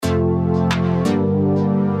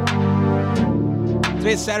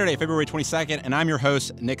Today is Saturday, February 22nd, and I'm your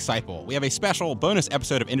host, Nick Seipel. We have a special bonus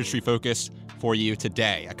episode of Industry Focus for you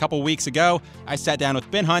today. A couple weeks ago, I sat down with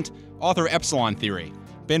Ben Hunt, author of Epsilon Theory.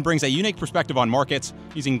 Ben brings a unique perspective on markets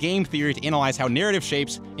using game theory to analyze how narrative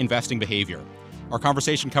shapes investing behavior. Our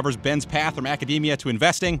conversation covers Ben's path from academia to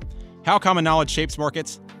investing, how common knowledge shapes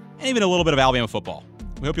markets, and even a little bit of Alabama football.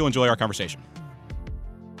 We hope you'll enjoy our conversation.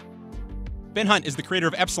 Ben Hunt is the creator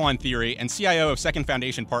of Epsilon Theory and CIO of Second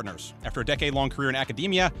Foundation Partners. After a decade-long career in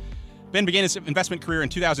academia, Ben began his investment career in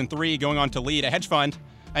 2003, going on to lead a hedge fund,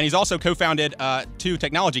 and he's also co-founded two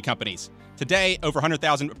technology companies. Today, over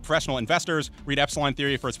 100,000 professional investors read Epsilon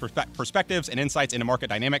Theory for its perspectives and insights into market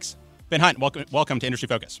dynamics. Ben Hunt, welcome to Industry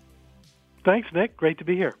Focus. Thanks, Nick. Great to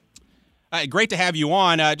be here. Great to have you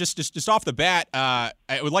on. Just off the bat, I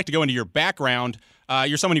would like to go into your background.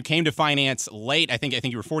 You're someone who came to finance late. I think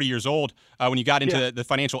you were 40 years old when you got into the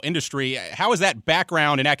financial industry. How has that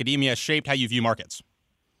background in academia shaped how you view markets?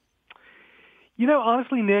 You know,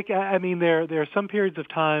 honestly, Nick, I mean, there are some periods of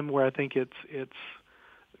time where I think it's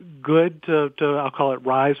good to I'll call it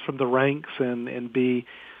rise from the ranks and be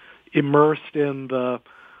immersed in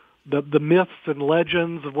the myths and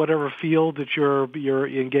legends of whatever field that you're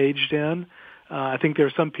engaged in. I think there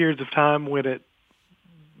are some periods of time when it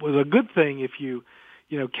was a good thing if you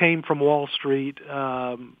came from Wall Street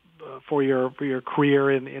for your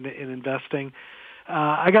career in investing.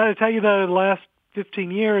 I got to tell you though, the last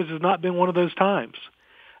 15 years has not been one of those times.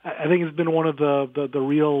 I think it's been one of the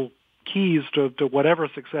real keys to whatever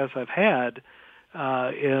success I've had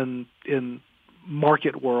in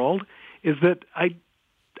market world is that I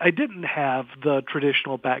didn't have the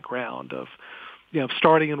traditional background of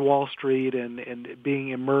starting in Wall Street and being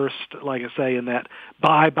immersed, like I say, in that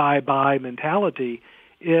buy mentality.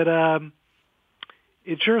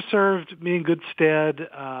 It sure served me in good stead,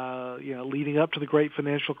 leading up to the great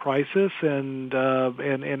financial crisis and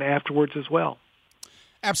afterwards as well.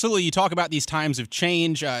 Absolutely. You talk about these times of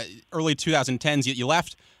change. Early 2010s, you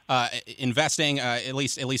left investing, at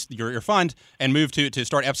least your fund, and moved to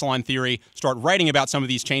start Epsilon Theory, start writing about some of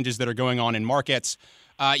these changes that are going on in markets.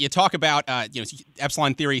 You talk about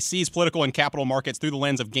Epsilon Theory sees political and capital markets through the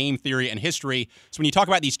lens of game theory and history. So when you talk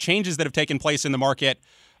about these changes that have taken place in the market,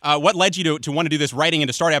 what led you to want to do this writing and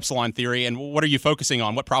to start Epsilon Theory, and what are you focusing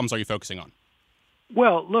on? What problems are you focusing on?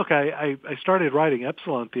 Well, look, I started writing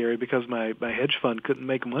Epsilon Theory because my hedge fund couldn't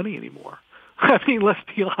make money anymore. I mean, let's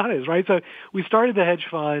be honest, right? So we started the hedge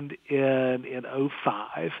fund in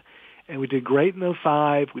 2005, and we did great in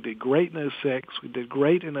 2005. We did great in 2006. We did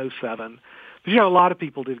great in 2007. But, a lot of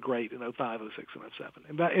people did great in 2005, 2006, and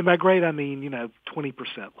 2007. And by great, I mean, 20%,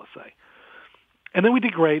 let's say. And then we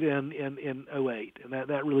did great in 2008, and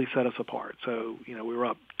that really set us apart. So, we were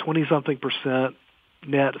up 20-something%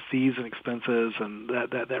 net fees and expenses, and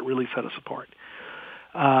that really set us apart.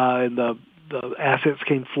 And the assets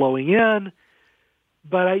came flowing in.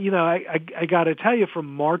 But, I got to tell you,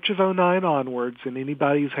 from March of 2009 onwards, and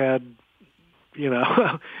anybody who's had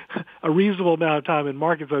a reasonable amount of time in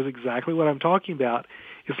markets knows exactly what I'm talking about.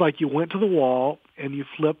 It's like you went to the wall and you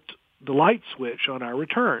flipped the light switch on our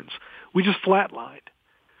returns. We just flatlined,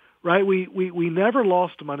 right? We never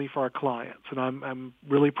lost money for our clients, and I'm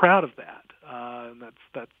really proud of that. And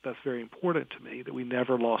that's very important to me that we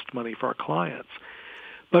never lost money for our clients.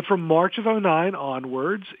 But from March of 2009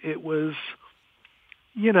 onwards, it was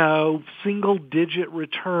single-digit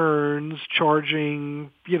returns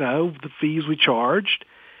charging, the fees we charged.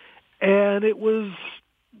 And it was,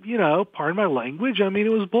 pardon my language, I mean, it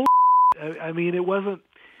was bull. I mean, it wasn't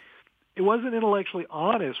intellectually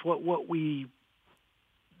honest what we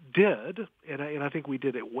did, and I think we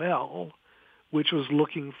did it well, which was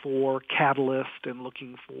looking for catalyst and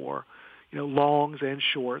looking for, longs and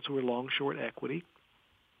shorts. We were long, short equity.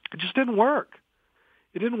 It just didn't work.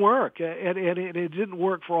 It didn't work, and it didn't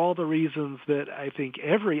work for all the reasons that I think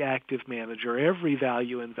every active manager, every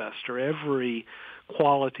value investor, every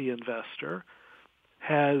quality investor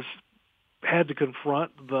has had to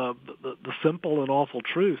confront the simple and awful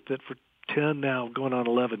truth that for 10 now going on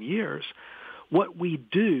 11 years, what we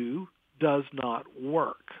do does not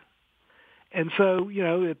work. And so,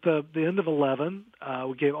 at the end of 11,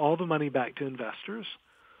 we gave all the money back to investors,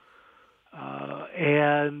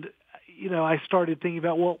 and I started thinking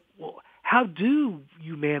about, well, how do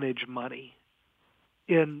you manage money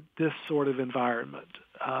in this sort of environment?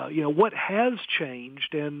 What has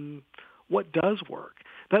changed and what does work?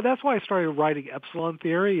 That's why I started writing Epsilon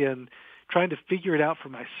Theory and trying to figure it out for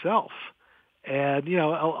myself. And,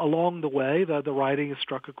 along the way, the writing has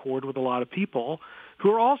struck a chord with a lot of people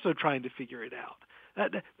who are also trying to figure it out.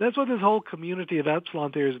 That's what this whole community of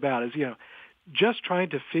Epsilon Theory is about, is, just trying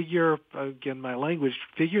to figure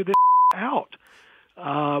this out,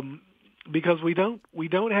 because we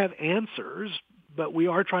don't have answers, but we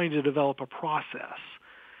are trying to develop a process,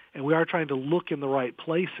 and we are trying to look in the right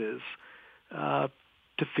places to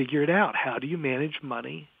figure it out. How do you manage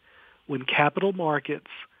money when capital markets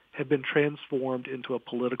have been transformed into a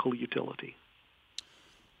political utility?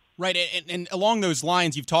 Right, and along those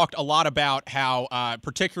lines, you've talked a lot about how,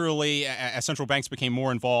 particularly as central banks became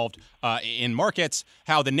more involved in markets,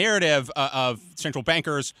 how the narrative of central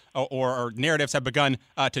bankers or narratives have begun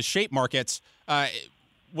to shape markets.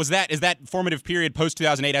 Is that formative period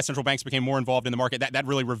post-2008 as central banks became more involved in the market, that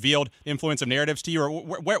really revealed the influence of narratives to you? Or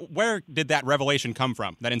where did that revelation come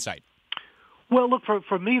from, that insight? Well, look,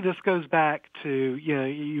 for me, this goes back to,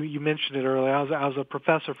 you mentioned it earlier. I was a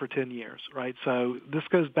professor for 10 years, right? So this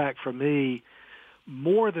goes back for me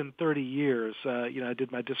more than 30 years. I did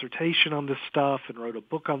my dissertation on this stuff and wrote a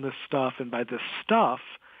book on this stuff. And by this stuff,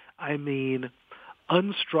 I mean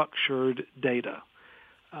unstructured data,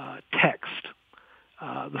 text,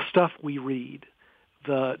 the stuff we read,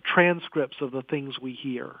 the transcripts of the things we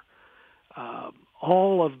hear,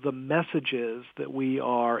 all of the messages that we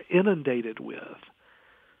are inundated with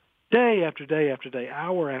day after day after day,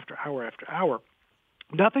 hour after hour after hour.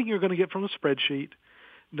 Nothing you're going to get from a spreadsheet,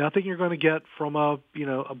 nothing you're going to get from a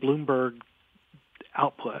Bloomberg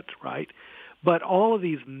output, right? But all of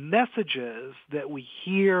these messages that we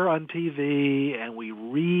hear on TV and we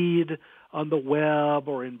read on the web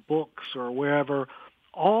or in books or wherever,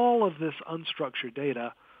 all of this unstructured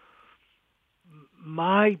data,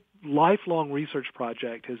 my lifelong research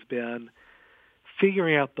project has been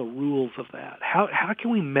figuring out the rules of that. How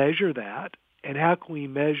can we measure that, and how can we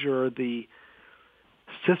measure the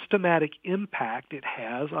systematic impact it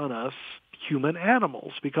has on us human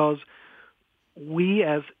animals? Because we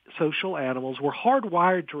as social animals, we're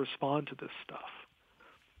hardwired to respond to this stuff.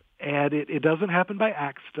 And it doesn't happen by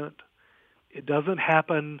accident. It doesn't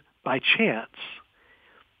happen by chance.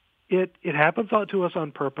 It happens to us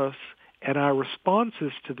on purpose. And our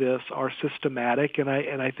responses to this are systematic, and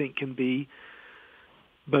I think can be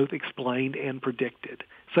both explained and predicted.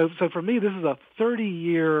 So for me, this is a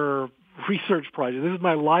 30-year research project. This is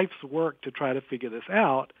my life's work to try to figure this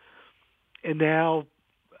out. And now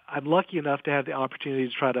I'm lucky enough to have the opportunity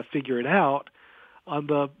to try to figure it out on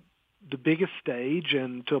the biggest stage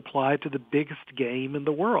and to apply it to the biggest game in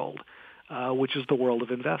the world, which is the world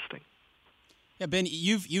of investing. Yeah, Ben,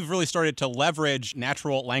 you've really started to leverage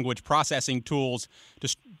natural language processing tools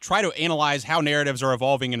to try to analyze how narratives are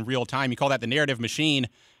evolving in real time. You call that the narrative machine.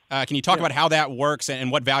 Can you talk about how that works and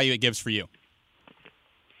what value it gives for you?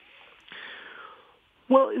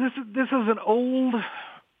 Well, this is an old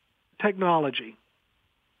technology.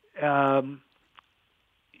 Again,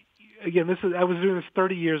 I was doing this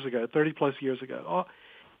 30 plus years ago,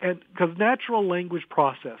 and because natural language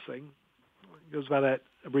processing goes by that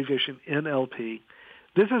abbreviation NLP.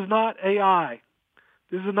 This is not AI.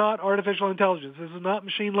 This is not artificial intelligence. This is not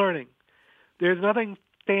machine learning. There's nothing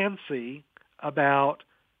fancy about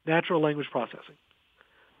natural language processing.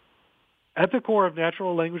 At the core of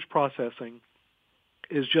natural language processing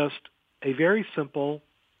is just a very simple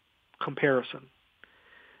comparison.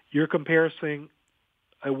 You're comparing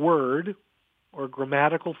a word or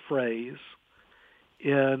grammatical phrase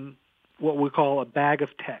in what we call a bag of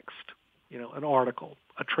text, an article,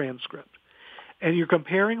 a transcript. And you're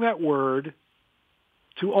comparing that word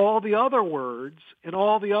to all the other words in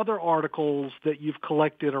all the other articles that you've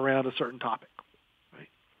collected around a certain topic. Right?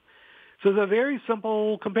 So it's a very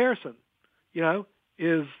simple comparison.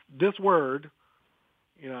 Is this word,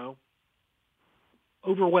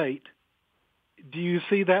 overweight? Do you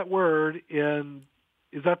see that word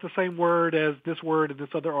is that the same word as this word in this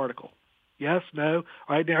other article? Yes, no?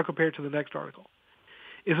 All right, now compare it to the next article.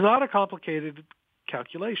 It's not a complicated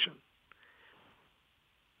calculation,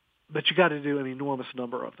 but you got to do an enormous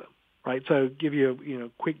number of them, right? So give you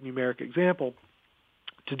a quick numeric example.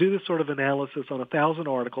 To do this sort of analysis on 1,000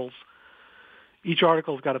 articles, each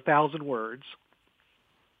article's got 1,000 words,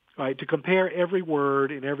 right? To compare every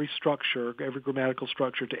word in every structure, every grammatical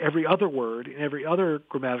structure, to every other word in every other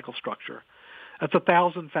grammatical structure, that's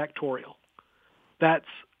 1,000 factorial. That's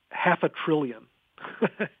 500 billion.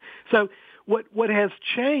 So what has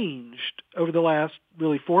changed over the last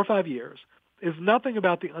really 4 or 5 years is nothing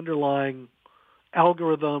about the underlying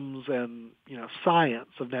algorithms and science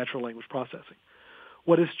of natural language processing.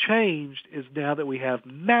 What has changed is now that we have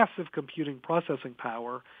massive computing processing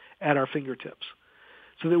power at our fingertips,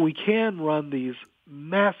 so that we can run these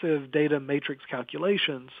massive data matrix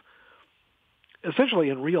calculations essentially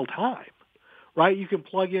in real time, right? You can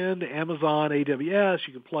plug into Amazon AWS,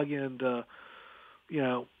 you can plug into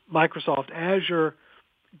Microsoft Azure,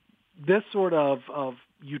 this sort of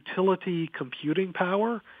utility computing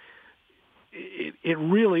power, it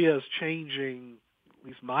really is changing at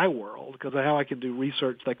least my world, because of how I can do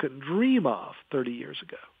research that I couldn't dream of 30 years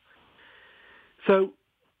ago. So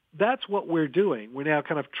that's what we're doing. We're now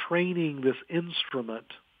kind of training this instrument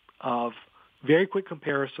of very quick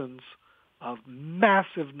comparisons of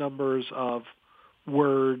massive numbers of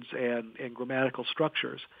words and grammatical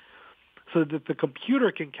structures, so that the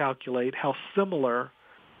computer can calculate how similar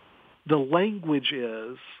the language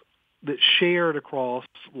is that's shared across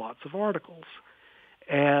lots of articles.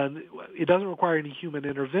 And it doesn't require any human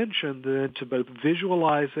intervention then to both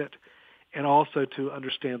visualize it and also to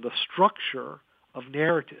understand the structure of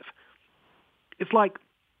narrative. It's like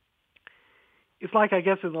I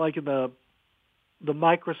guess in the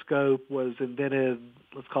microscope was invented,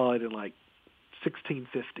 let's call it in like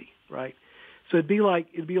 1650, right? So it'd be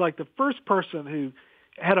like the first person who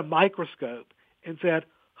had a microscope and said,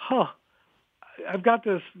 I've got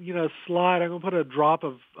this, slide. I'm going to put a drop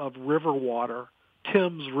of river water,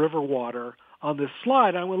 Thames river water, on this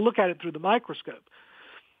slide. I'm going to look at it through the microscope.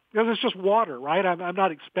 Because it's just water, right? I'm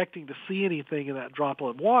not expecting to see anything in that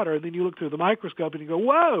droplet of water. And then you look through the microscope and you go,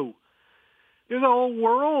 whoa, there's a whole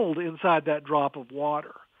world inside that drop of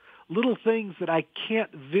water. Little things that I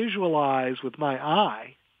can't visualize with my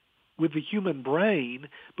eye, with the human brain,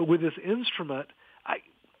 but with this instrument,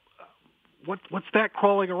 what's that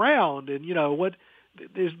crawling around? And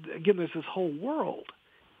there's this whole world.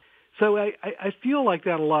 So I feel like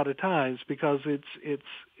that a lot of times, because it's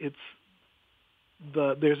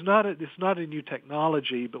not a new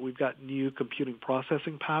technology, but we've got new computing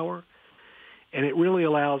processing power, and it really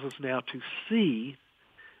allows us now to see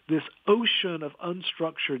this ocean of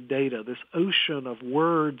unstructured data, this ocean of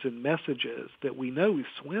words and messages that we know we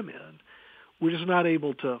swim in. We're just not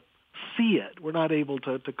able to see it. We're not able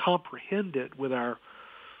to comprehend it with our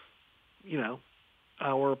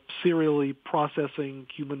serially processing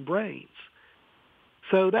human brains.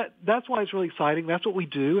 So that's why it's really exciting. That's what we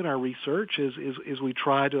do in our research is we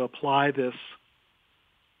try to apply this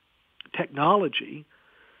technology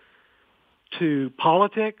to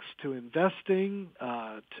politics, to investing,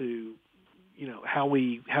 to how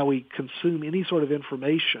we consume any sort of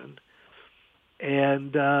information.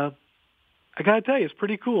 And I got to tell you, it's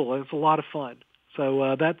pretty cool, and it's a lot of fun.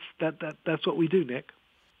 So that's what we do, Nick.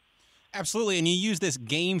 Absolutely, and you use this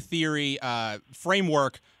game theory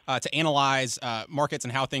framework to analyze markets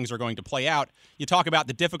and how things are going to play out. You talk about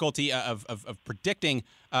the difficulty of predicting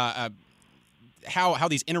how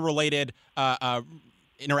these interrelated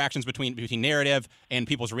interactions between narrative and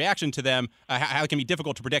people's reaction to them, how it can be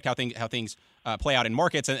difficult to predict how things play out in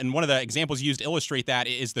markets. And one of the examples used to illustrate that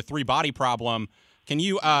is the three-body problem. Can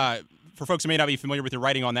you, for folks who may not be familiar with your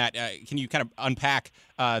writing on that, can you kind of unpack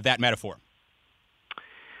that metaphor?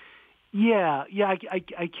 Yeah,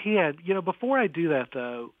 I can. Before I do that,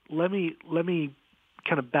 though, let me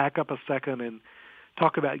kind of back up a second and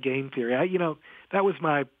talk about game theory. That was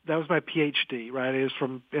my PhD, right? It's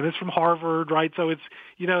from Harvard, right? So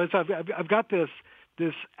I've got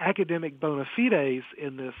this academic bona fides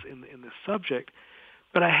in this subject,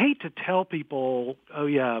 but I hate to tell people, oh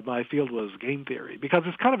yeah, my field was game theory, because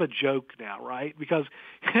it's kind of a joke now, right? Because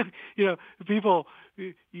people.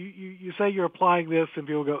 You say you're applying this, and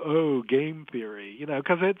people go, "Oh, game theory,"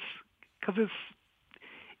 because it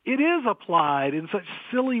is applied in such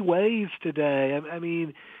silly ways today. I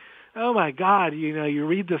mean, oh my God, you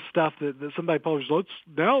read this stuff that somebody published. Let's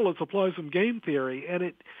apply some game theory, and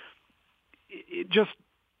it just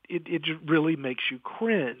really makes you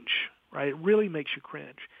cringe, right? It really makes you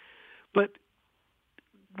cringe. But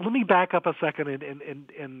let me back up a second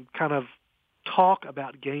and kind of talk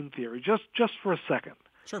about game theory just for a second.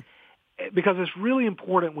 Sure. Because it's really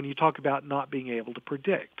important when you talk about not being able to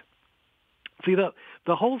predict. See, the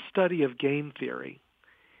whole study of game theory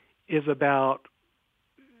is about,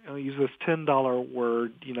 I'll use this $10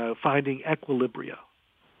 word, finding equilibria.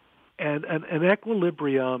 And an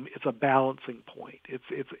equilibrium is a balancing point.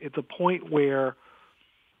 It's a point where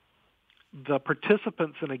the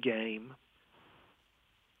participants in a game,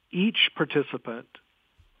 each participant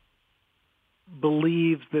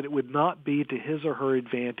believes that it would not be to his or her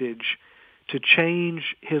advantage to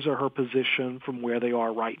change his or her position from where they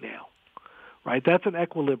are right now. Right? That's an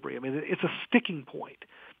equilibrium. I mean, it's a sticking point.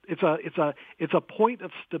 It's a point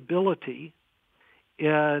of stability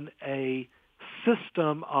in a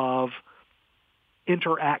system of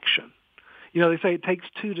interaction. They say it takes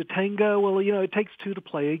two to tango. Well, it takes two to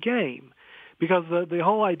play a game, because the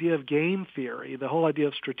whole idea of game theory, the whole idea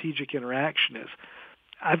of strategic interaction is,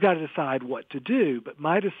 I've got to decide what to do, but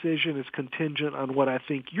my decision is contingent on what I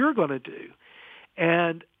think you're going to do.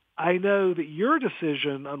 And I know that your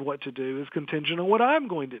decision on what to do is contingent on what I'm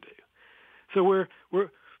going to do. So we're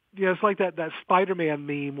it's like that Spider-Man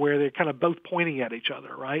meme where they're kind of both pointing at each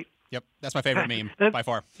other, right? Yep, that's my favorite meme by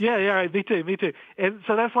far. Yeah, right, me too. And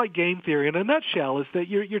so that's like game theory in a nutshell, is that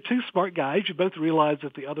you're two smart guys. You both realize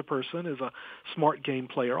that the other person is a smart game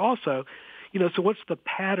player also. So what's the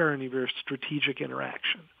pattern of your strategic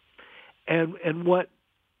interaction? And what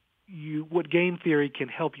game theory can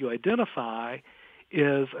help you identify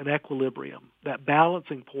is an equilibrium, that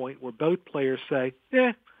balancing point where both players say,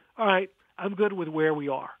 all right, I'm good with where we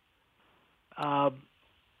are.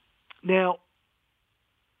 Now,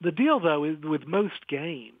 the deal, though, is with most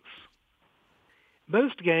games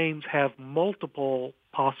have multiple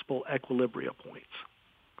possible equilibria points,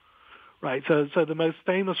 right? So the most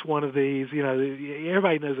famous one of these,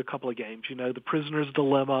 everybody knows a couple of games. The Prisoner's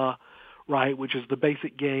Dilemma, right, which is the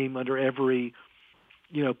basic game under every,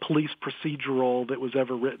 police procedural that was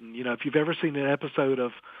ever written. If you've ever seen an episode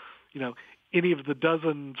of, any of the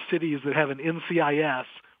dozen cities that have an NCIS,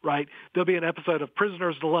 right, there'll be an episode of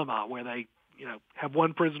Prisoner's Dilemma where they, have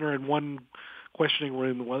one prisoner in one questioning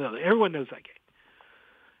room and one other. Everyone knows that game.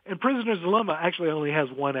 And Prisoner's Dilemma actually only has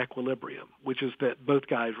one equilibrium, which is that both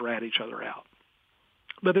guys rat each other out.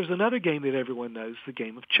 But there's another game that everyone knows, the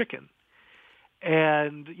game of chicken.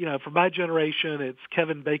 And, for my generation, it's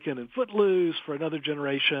Kevin Bacon and Footloose. For another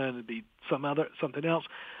generation, it'd be something else.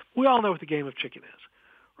 We all know what the game of chicken is,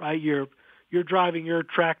 right? You're driving your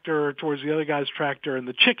tractor towards the other guy's tractor, and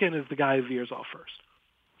the chicken is the guy who veers off first.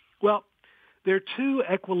 Well, there are two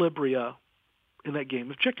equilibria in that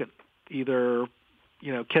game of chicken. Either,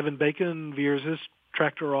 Kevin Bacon veers his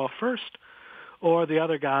tractor off first, or the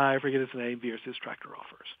other guy, I forget his name, veers his tractor off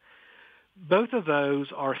first. Both of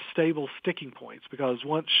those are stable sticking points because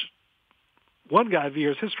once one guy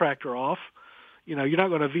veers his tractor off, you're not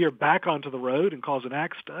going to veer back onto the road and cause an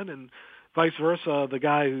accident, and vice versa, the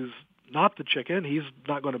guy who's not the chicken, he's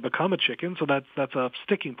not going to become a chicken, so that's a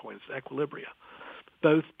sticking point, it's equilibria.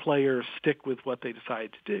 Both players stick with what they decide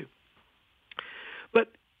to do. But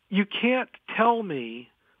you can't tell me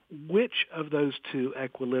which of those two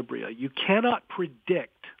equilibria. You cannot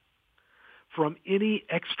predict from any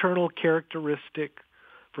external characteristic,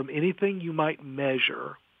 from anything you might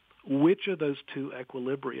measure, which of those two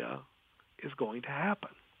equilibria is going to happen.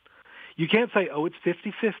 You can't say, it's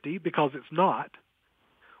 50-50, because it's not.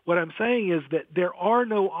 What I'm saying is that there are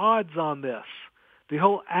no odds on this. The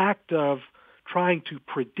whole act of trying to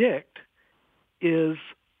predict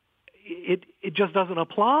it just doesn't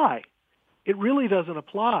apply. It really doesn't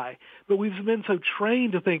apply. But we've been so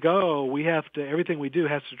trained to think, everything we do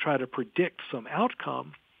has to try to predict some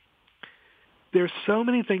outcome. There's so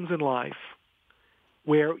many things in life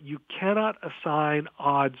where you cannot assign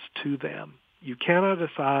odds to them. You cannot,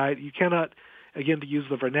 again, to use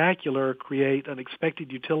the vernacular, create an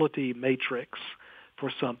expected utility matrix for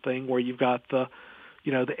something where you've got the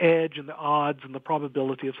edge and the odds and the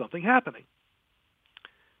probability of something happening.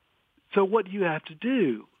 So what do you have to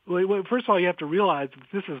do? Well, first of all, you have to realize that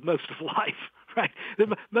this is most of life, right?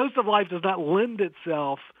 Most of life does not lend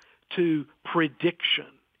itself to prediction,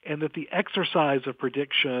 and that the exercise of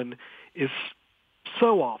prediction is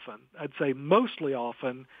so often, I'd say mostly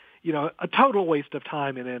often, a total waste of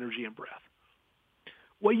time and energy and breath.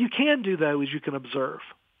 What you can do, though, is you can observe.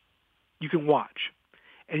 You can watch.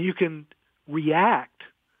 And you can react.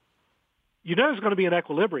 There's going to be an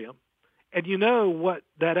equilibrium, and what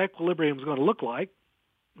that equilibrium is going to look like.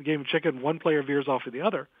 The game of chicken, one player veers off to the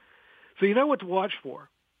other. So you know what to watch for.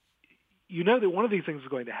 You know that one of these things is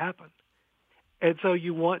going to happen. And so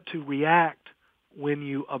you want to react when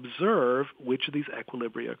you observe which of these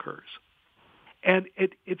equilibria occurs. And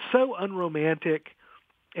it's so unromantic,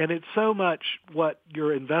 and it's so much what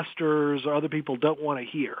your investors or other people don't want to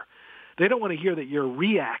hear. They don't want to hear that you're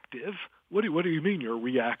reactive. What do you mean you're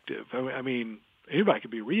reactive? I mean, anybody can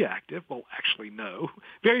be reactive. Well, actually, no.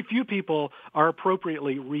 Very few people are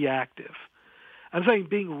appropriately reactive. I'm saying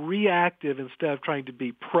being reactive instead of trying to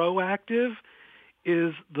be proactive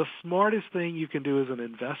is the smartest thing you can do as an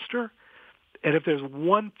investor. And if there's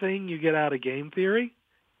one thing you get out of game theory,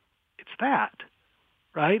 it's that,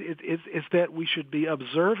 right? It's that we should be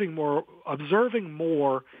observing more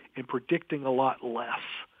and predicting a lot less.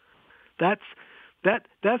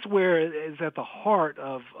 That's where it is at the heart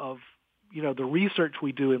of the research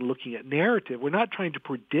we do in looking at narrative. We're not trying to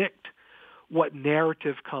predict what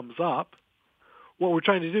narrative comes up. What we're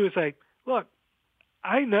trying to do is say, look,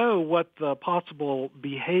 I know what the possible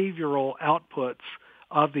behavioral outputs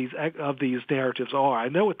of these narratives are. I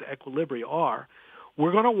know what the equilibria are.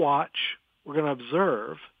 We're going to watch, we're going to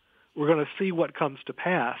observe, we're going to see what comes to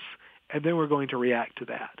pass, and then we're going to react to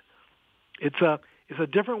that. It's a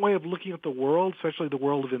different way of looking at the world, especially the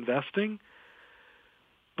world of investing.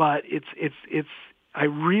 But I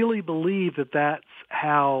really believe that that's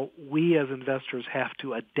how we as investors have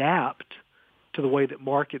to adapt to the way that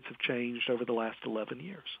markets have changed over the last 11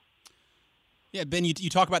 years. Yeah, Ben, you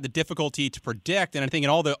talk about the difficulty to predict, and I think in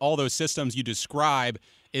all those systems you describe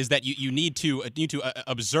is that you need to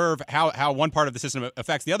observe how one part of the system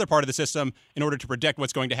affects the other part of the system in order to predict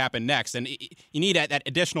what's going to happen next, and you need that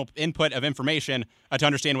additional input of information to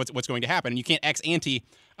understand what's going to happen. And you can't ex ante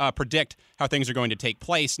predict how things are going to take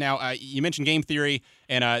place. Now, you mentioned game theory,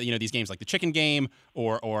 and these games like the Chicken Game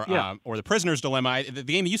or the Prisoner's Dilemma. The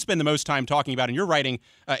game you spend the most time talking about in your writing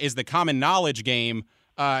is the Common Knowledge game.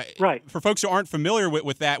 Right. For folks who aren't familiar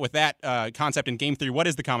with that concept in game theory, what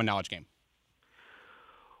is the Common Knowledge game?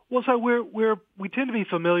 Well, so we tend to be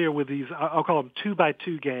familiar with these. I'll call them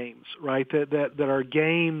 2x2 games, right? That are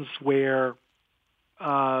games where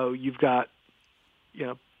you've got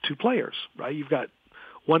two players, right? You've got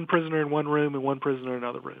one prisoner in one room and one prisoner in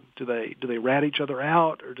another room. Do they rat each other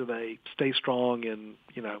out, or do they stay strong and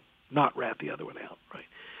not rat the other one out,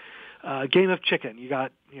 right? Game of chicken. You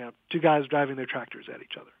got two guys driving their tractors at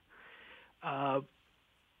each other.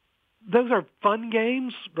 Those are fun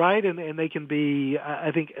games, right? And they can be, I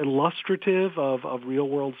think, illustrative of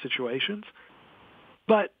real-world situations.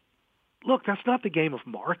 But, look, that's not the game of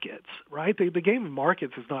markets, right? The game of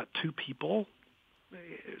markets is not two people,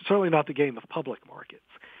 certainly not the game of public markets.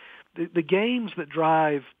 The games that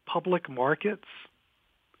drive public markets,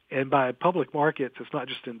 and by public markets, it's not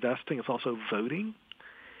just investing, it's also voting.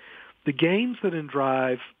 The games that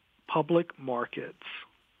drive public markets,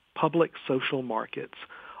 public social markets,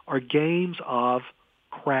 are games of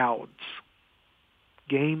crowds.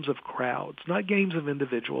 Games of crowds, not games of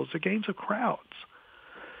individuals. They're games of crowds.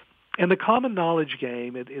 And the Common Knowledge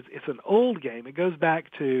game, it's an old game. It goes back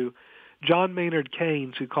to John Maynard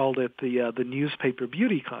Keynes, who called it the newspaper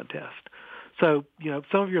beauty contest. So,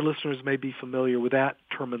 some of your listeners may be familiar with that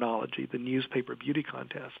terminology, the newspaper beauty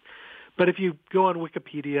contest. But if you go on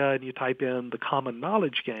Wikipedia and you type in the Common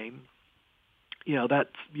Knowledge game, that's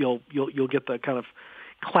you'll get the kind of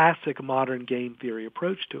classic modern game theory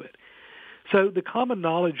approach to it. So the Common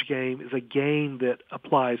Knowledge game is a game that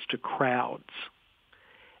applies to crowds.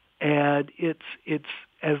 And it's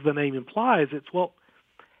as the name implies,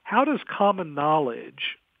 how does common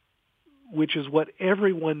knowledge, which is what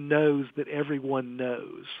everyone knows that everyone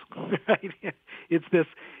knows, right? It's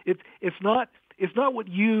not what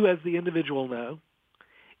you as the individual know.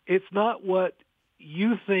 It's not what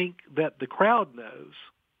you think that the crowd knows.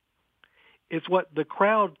 It's what the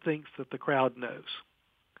crowd thinks that the crowd knows,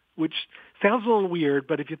 which sounds a little weird,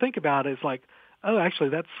 but if you think about it, it's like, oh, actually,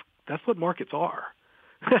 that's what markets are.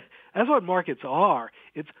 That's what markets are.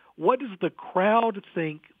 It's what does the crowd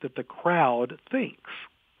think that the crowd thinks?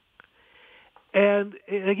 And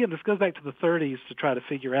again, this goes back to the 30s to try to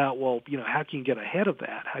figure out, how can you get ahead of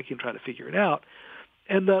that? How can you try to figure it out?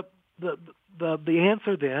 And the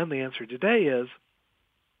answer then, the answer today is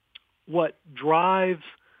what drives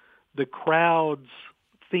the crowd's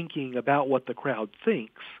thinking about what the crowd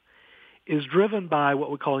thinks is driven by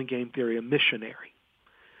what we call in game theory a missionary.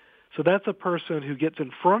 So that's a person who gets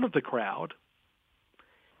in front of the crowd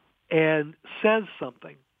and says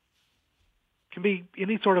something. It can be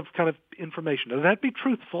any sort of kind of information. Doesn't have to be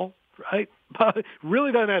truthful, right? But it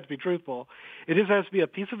really doesn't have to be truthful. It just has to be a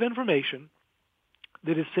piece of information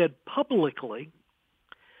that is said publicly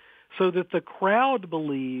so that the crowd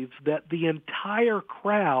believes that the entire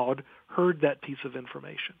crowd heard that piece of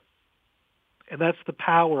information. And that's the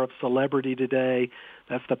power of celebrity today.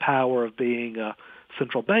 That's the power of being a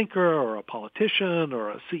central banker or a politician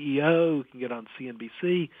or a CEO who can get on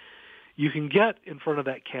CNBC. You can get in front of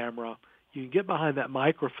that camera, you can get behind that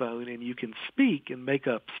microphone, and you can speak and make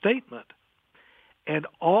a statement. And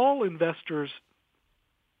all investors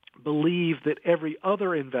believe that every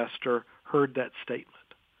other investor heard that statement.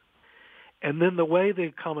 And then the way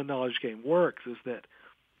the Common Knowledge game works is that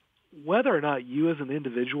whether or not you as an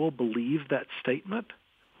individual believe that statement,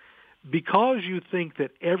 because you think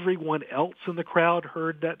that everyone else in the crowd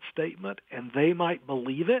heard that statement and they might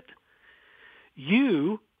believe it,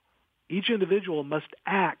 you, each individual, must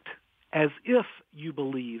act as if you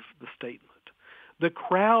believe the statement. The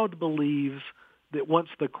crowd believes that once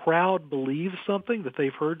the crowd believes something, that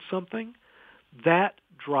they've heard something, that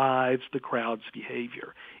drives the crowd's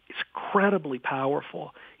behavior. It's incredibly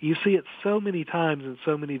powerful. You see it so many times in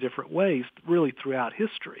so many different ways, really throughout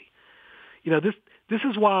history. This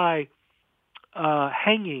is why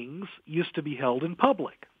hangings used to be held in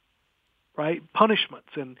public, right? Punishments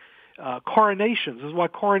and coronations. This is why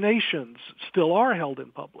coronations still are held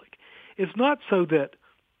in public. It's not so that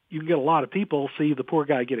you can get a lot of people see the poor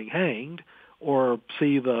guy getting hanged or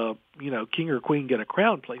see the, king or queen get a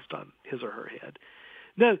crown placed on his or her head.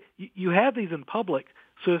 No, you have these in public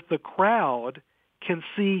so that the crowd can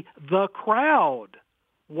see the crowd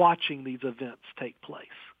watching these events take place.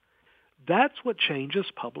 That's what changes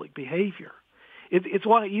public behavior. It's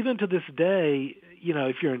why even to this day,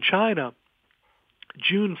 if you're in China,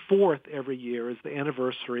 June 4th every year is the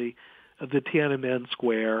anniversary of the Tiananmen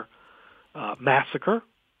Square massacre,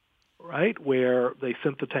 right, where they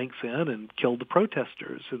sent the tanks in and killed the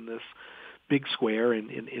protesters in this big square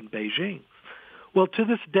in Beijing. Well, to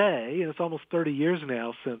this day, and it's almost 30 years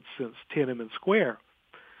now since Tiananmen Square,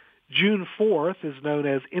 June 4th is known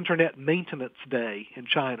as Internet Maintenance Day in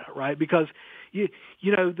China, right? Because you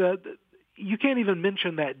can't even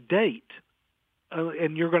mention that date,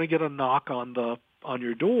 and you're going to get a knock on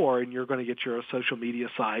your door, and you're going to get your social media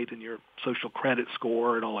site and your social credit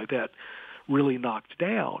score and all like that really knocked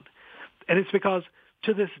down. And it's because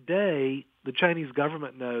to this day, the Chinese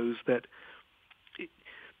government knows that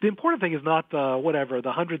the important thing is not the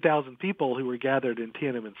 100,000 people who were gathered in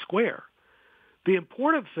Tiananmen Square. The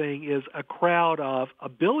important thing is a crowd of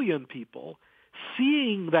 1 billion people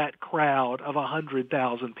seeing that crowd of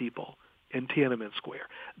 100,000 people in Tiananmen Square.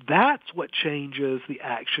 That's what changes the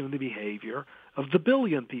action and the behavior of the 1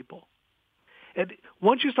 billion people. And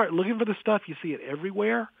once you start looking for the stuff, you see it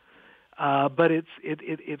everywhere. But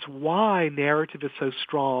it's why narrative is so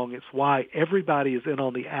strong. It's why everybody is in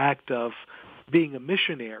on the act of being a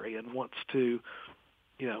missionary and wants to,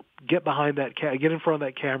 get behind that, get in front of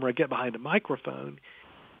that camera, get behind a microphone,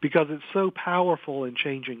 because it's so powerful in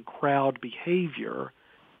changing crowd behavior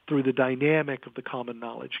through the dynamic of the common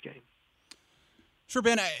knowledge game. Sure,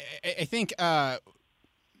 Ben. I think.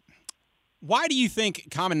 Why do you think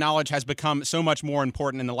common knowledge has become so much more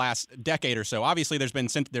important in the last decade or so? Obviously, there's been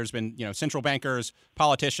central bankers,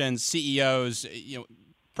 politicians, CEOs,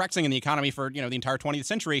 practicing in the economy for the entire 20th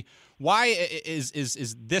century. Why is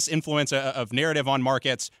this influence of narrative on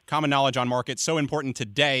markets, common knowledge on markets, so important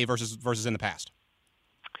today versus in the past?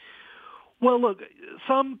 Well, look,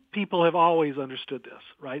 some people have always understood this,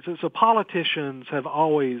 right? So politicians have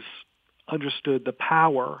always understood the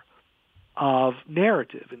power of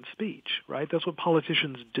narrative in speech, right? That's what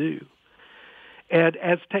politicians do. And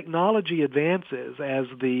as technology advances, as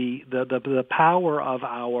the power of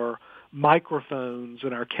our microphones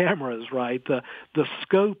and our cameras, right, the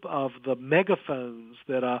scope of the megaphones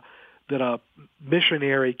that a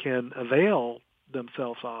missionary can avail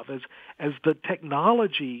themselves of, as the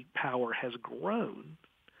technology power has grown,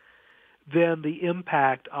 then the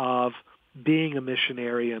impact of being a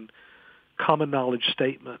missionary and common knowledge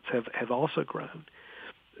statements have also grown.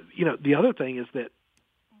 The other thing is that,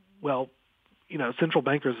 central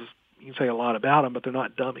bankers, you can say a lot about them, but they're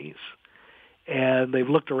not dummies. And they've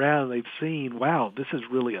looked around and they've seen, wow, this is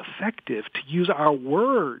really effective to use our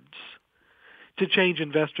words to change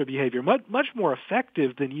investor behavior. Much more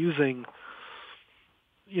effective than using,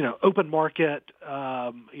 open market,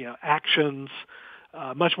 actions,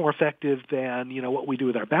 much more effective than, what we do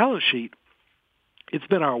with our balance sheet. It's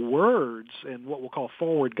been our words and what we'll call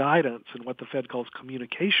forward guidance and what the Fed calls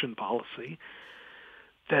communication policy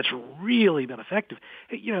that's really been effective.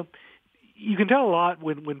 You can tell a lot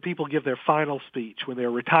when people give their final speech, when they're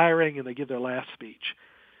retiring and they give their last speech.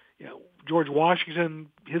 George Washington,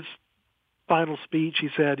 his final speech, he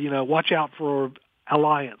said, watch out for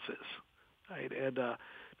alliances. Right? And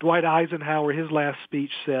Dwight Eisenhower, his last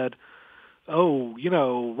speech said,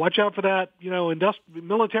 watch out for that,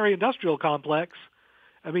 military-industrial complex.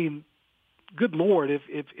 I mean, good Lord,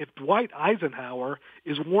 if Dwight Eisenhower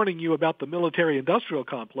is warning you about the military-industrial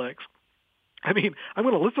complex, I mean, I'm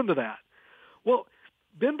going to listen to that. Well,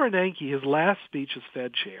 Ben Bernanke, his last speech as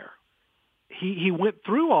Fed chair, he went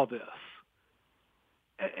through all this.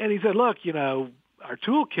 And he said, look, our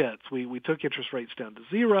toolkits, we took interest rates down to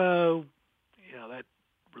zero. That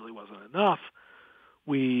really wasn't enough.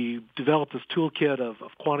 We developed this toolkit of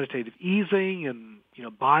quantitative easing and,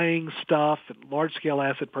 buying stuff and large-scale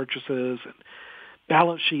asset purchases and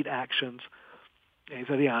balance sheet actions. And he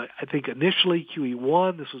said, I think initially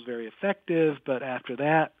QE1, this was very effective, but after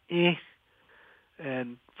that,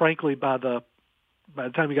 And frankly, by the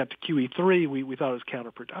time we got to QE3, we thought it was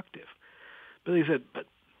counterproductive. But he said, but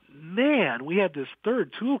man, we had this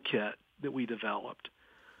third toolkit that we developed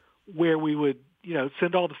where we would,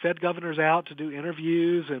 send all the Fed governors out to do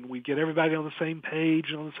interviews, and we'd get everybody on the same page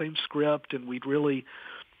and on the same script, and we'd really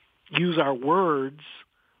use our words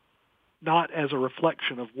not as a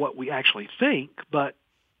reflection of what we actually think, but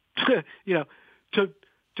to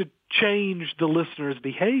change the listener's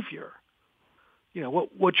behavior.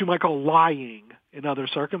 What you might call lying in other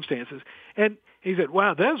circumstances. And he said,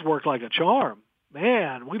 "Wow, this worked like a charm.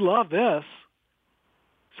 Man, we love this."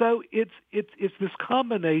 So it's this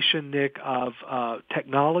combination, Nick, of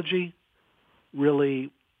technology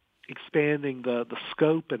really expanding the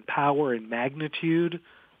scope and power and magnitude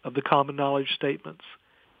of the common knowledge statements,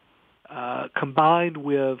 combined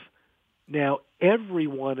with now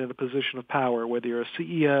everyone in a position of power, whether you're a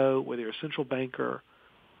CEO, whether you're a central banker,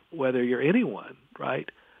 whether you're anyone, right,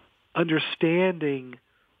 understanding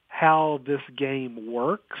how this game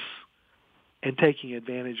works and taking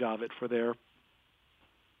advantage of it for their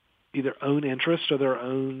either own interest or their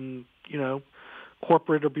own,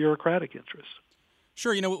 corporate or bureaucratic interest.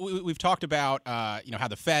 Sure. We've talked about, how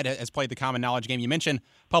the Fed has played the common knowledge game. You mentioned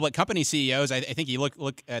public company CEOs. I think you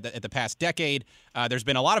look at the past decade, there's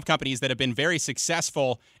been a lot of companies that have been very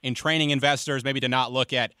successful in training investors, maybe to not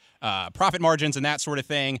look at profit margins and that sort of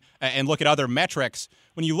thing, and look at other metrics.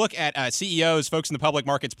 When you look at CEOs, folks in the public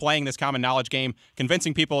markets playing this common knowledge game,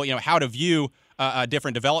 convincing people, how to view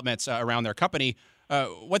different developments around their company,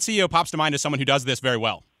 what CEO pops to mind as someone who does this very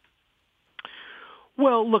well?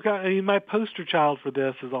 Well, look, my poster child for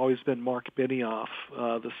this has always been Mark Benioff,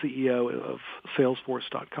 the CEO of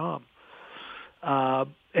Salesforce.com.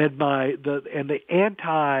 And the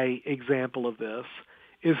anti-example of this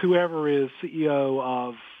is whoever is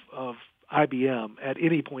CEO of IBM at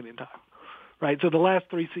any point in time, right? So the last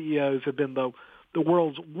three CEOs have been the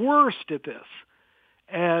world's worst at this.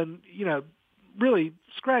 And, really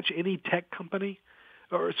scratch any tech company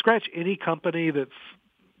or scratch any company that's,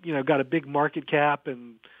 got a big market cap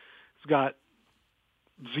and it's got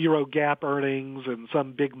zero GAAP earnings and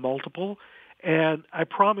some big multiple. And I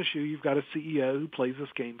promise you've got a CEO who plays this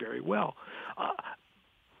game very well.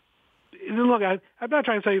 Look, I'm not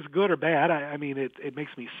trying to say it's good or bad. I mean, it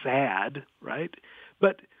makes me sad, right?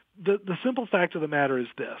 But the simple fact of the matter is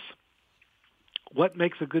this. What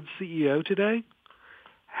makes a good CEO today?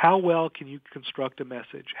 How well can you construct a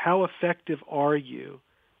message? How effective are you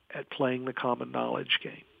at playing the common knowledge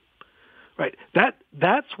game? Right.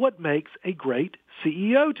 That's what makes a great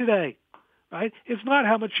CEO today. Right. It's not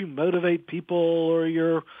how much you motivate people or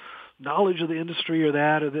your knowledge of the industry or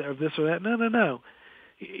that or this or that. No.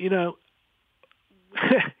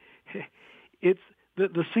 It's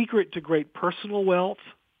the secret to great personal wealth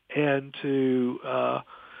and to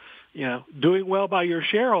doing well by your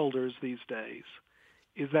shareholders these days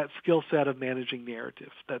is that skill set of managing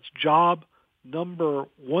narrative. That's job number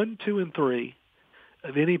 1, 2, and 3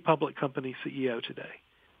 of any public company CEO today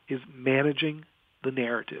is managing the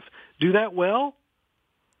narrative. Do that well,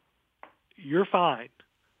 you're fine.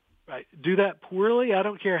 Right? Do that poorly, I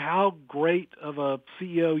don't care how great of a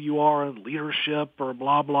CEO you are in leadership or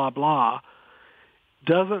blah, blah, blah,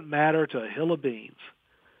 doesn't matter to a hill of beans.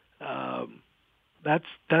 That's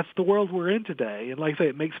the world we're in today. And like I say,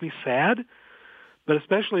 it makes me sad, but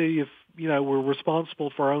especially if, we're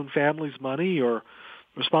responsible for our own family's money or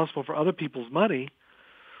responsible for other people's money,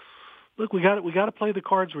 look, we got to play the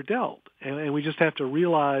cards we're dealt, and we just have to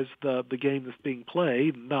realize the game that's being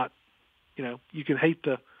played. And not, you can hate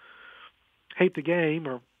the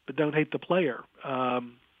game, but don't hate the player.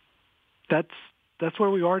 That's where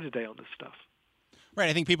we are today on this stuff. Right.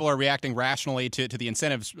 I think people are reacting rationally to the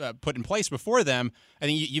incentives put in place before them. I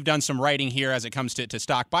think you've done some writing here as it comes to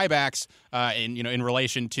stock buybacks in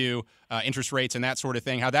relation to interest rates and that sort of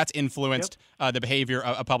thing, how that's influenced the behavior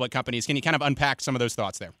of public companies. Can you kind of unpack some of those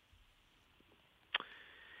thoughts there?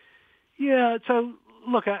 Yeah. So,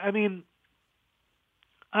 look, I mean,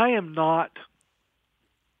 I am not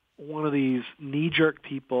one of these knee-jerk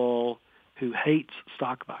people who hates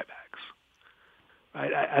stock buybacks.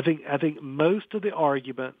 Right? I think most of the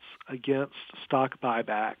arguments against stock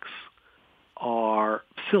buybacks are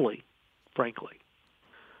silly, frankly.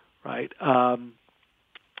 Right?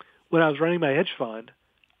 When I was running my hedge fund,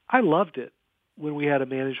 I loved it when we had a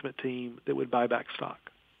management team that would buy back stock.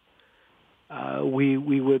 We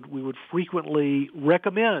would frequently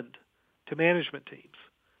recommend to management teams,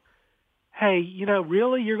 hey,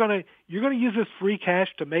 really you're gonna use this free cash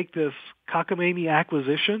to make this cockamamie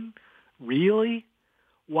acquisition? Really?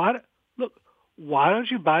 Why don't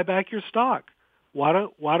you buy back your stock? Why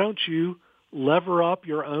don't you lever up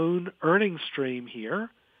your own earnings stream here?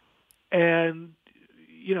 And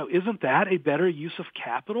isn't that a better use of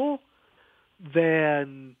capital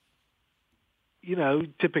than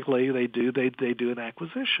typically they do an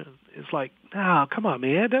acquisition? It's like, no, come on,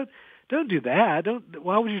 man, don't do that.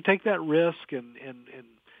 Why would you take that risk and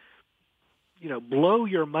blow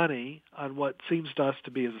your money on what seems to us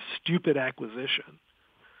to be a stupid acquisition,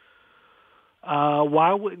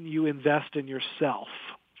 why wouldn't you invest in yourself,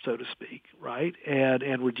 so to speak, right?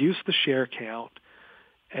 And reduce the share count.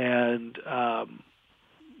 And I'm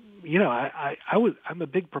a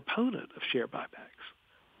big proponent of share buybacks.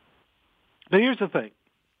 But here's the thing: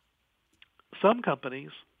 some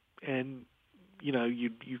companies, and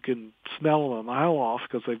you can smell them a mile off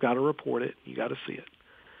because they've got to report it. You got to see it.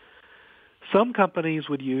 Some companies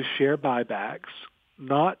would use share buybacks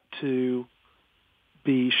not to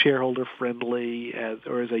be shareholder friendly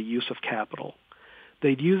or as a use of capital.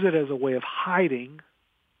 They'd use it as a way of hiding,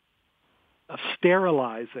 of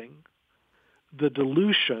sterilizing the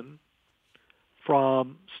dilution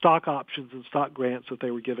from stock options and stock grants that they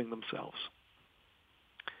were giving themselves.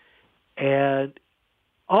 And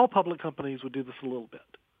all public companies would do this a little bit,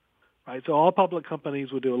 right? So all public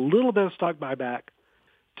companies would do a little bit of stock buyback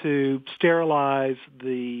to sterilize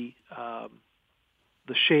the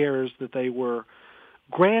shares that they were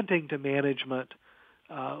granting to management,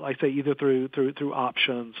 like I say, either through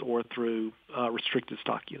options or through restricted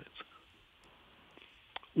stock units.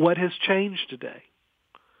 What has changed today?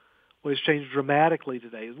 What has changed dramatically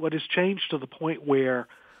today? What has changed to the point where,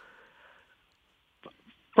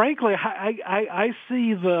 frankly, I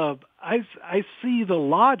see the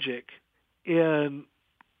logic in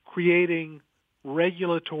creating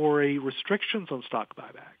regulatory restrictions on stock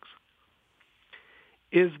buybacks.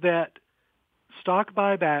 Is that stock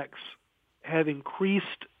buybacks have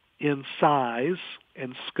increased in size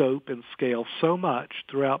and scope and scale so much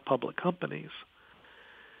throughout public companies,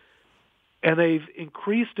 and they've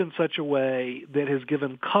increased in such a way that has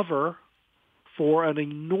given cover for an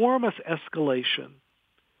enormous escalation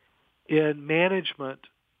in management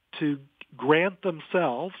to grant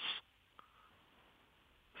themselves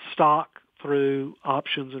stock through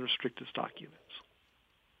options and restricted stock units.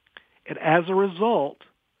 And as a result,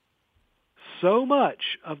 so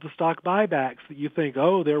much of the stock buybacks that you think,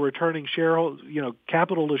 they're returning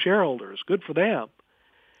capital to shareholders, good for them,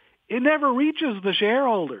 it never reaches the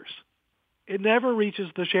shareholders. It never reaches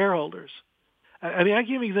the shareholders. I mean, I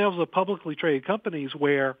give examples of publicly traded companies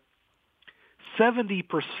where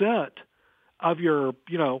 70% of your,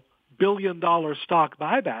 billion-dollar stock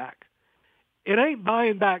buyback, it ain't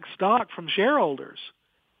buying back stock from shareholders.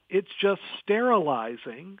 It's just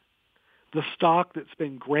sterilizing the stock that's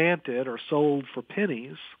been granted or sold for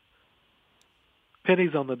pennies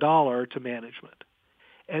on the dollar to management.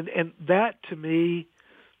 And that, to me,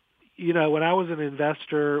 when I was an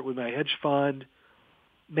investor with my hedge fund,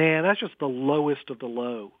 man, that's just the lowest of the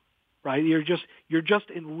low, right? You're just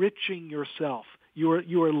enriching yourself. You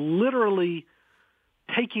are literally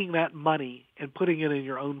taking that money and putting it in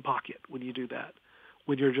your own pocket when you do that,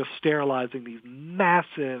 when you're just sterilizing these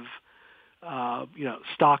massive,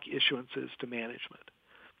 stock issuances to management.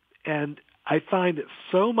 And I find that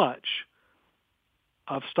so much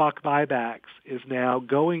of stock buybacks is now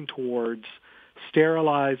going towards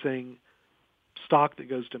sterilizing stock that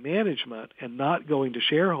goes to management and not going to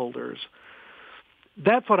shareholders.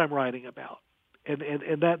 That's what I'm writing about.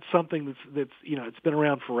 And that's something that's it's been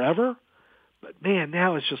around forever, but man,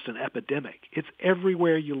 now it's just an epidemic. It's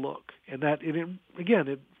everywhere you look. And that,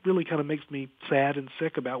 it really kind of makes me sad and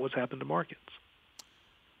sick about what's happened to markets.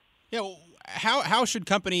 Yeah, well, how should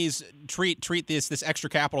companies treat this extra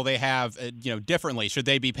capital they have differently? Should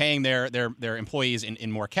they be paying their employees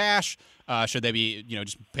in more cash? Should they be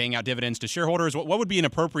just paying out dividends to shareholders? What would be an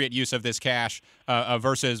appropriate use of this cash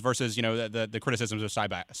versus the criticisms of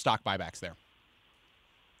stock buybacks there?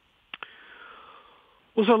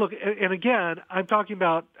 Well, so look, and again, I'm talking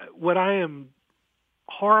about what I am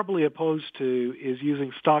horribly opposed to is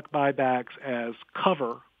using stock buybacks as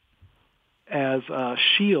cover, as a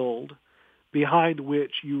shield behind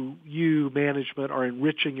which you management are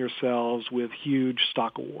enriching yourselves with huge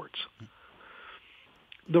stock awards.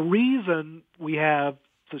 The reason we have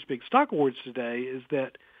such big stock awards today is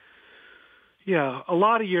that, a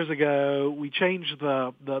lot of years ago we changed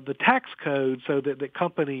the tax code so that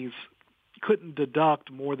companies couldn't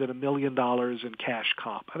deduct more than $1 million in cash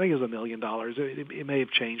comp. I think it was $1 million. It may have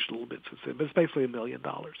changed a little bit since then, but it's basically $1 million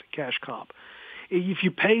in cash comp. If you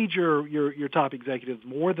paid your top executives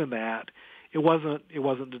more than that, it wasn't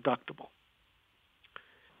deductible.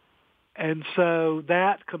 And so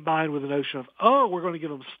that combined with the notion of, we're going to give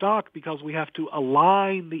them stock because we have to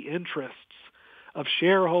align the interests of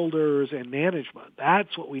shareholders and management.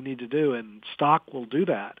 That's what we need to do, and stock will do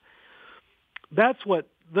that. That's what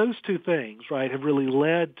those two things, right, have really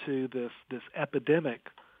led to this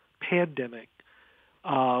pandemic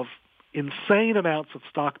of insane amounts of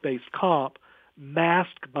stock-based comp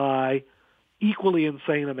masked by equally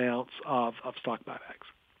insane amounts of stock buybacks.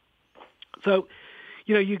 So,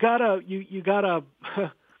 you gotta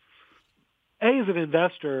as an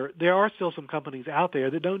investor, there are still some companies out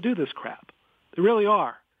there that don't do this crap. There really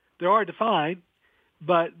are. They're hard to find,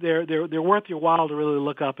 but they're worth your while to really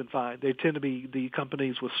look up and find. They tend to be the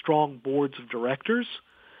companies with strong boards of directors,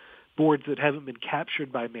 boards that haven't been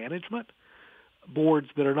captured by management, boards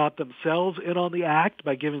that are not themselves in on the act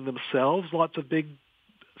by giving themselves lots of big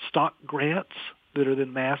stock grants that are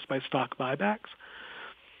then masked by stock buybacks.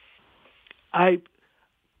 I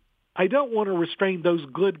don't want to restrain those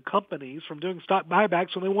good companies from doing stock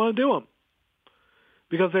buybacks when they want to do them,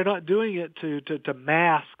 because they're not doing it to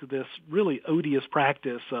mask this really odious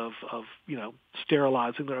practice of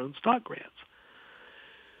sterilizing their own stock grants.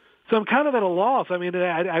 So I'm kind of at a loss. I mean,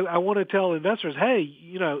 I want to tell investors, hey,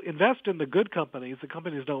 invest in the good companies, the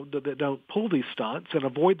companies that don't pull these stunts, and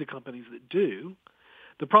avoid the companies that do.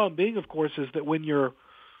 The problem being, of course, is that when you're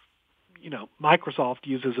Microsoft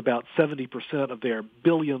uses about 70% of their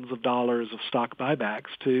billions of dollars of stock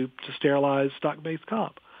buybacks to sterilize stock-based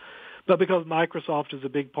comp. But because Microsoft is a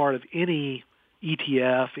big part of any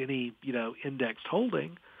ETF, any indexed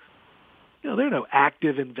holding, there are no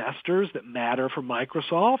active investors that matter for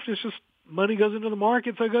Microsoft. It's just money goes into the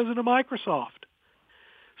market, so it goes into Microsoft.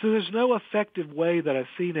 So there's no effective way that I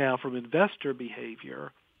see now from investor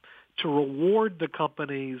behavior to reward the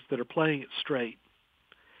companies that are playing it straight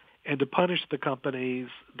and to punish the companies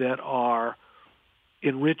that are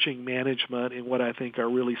enriching management in what I think are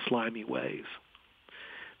really slimy ways.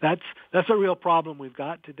 That's a real problem we've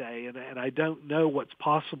got today, and I don't know what's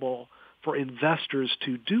possible for investors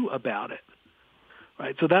to do about it.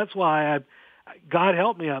 Right? So that's why God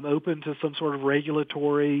help me, I'm open to some sort of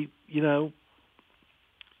regulatory,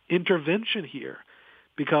 intervention here,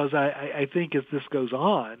 because I think as this goes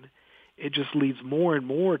on, it just leads more and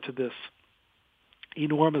more to this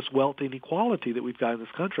enormous wealth inequality that we've got in this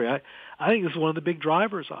country. I think this is one of the big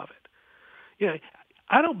drivers of it.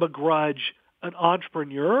 I don't begrudge an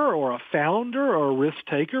entrepreneur or a founder or a risk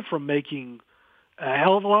taker from making a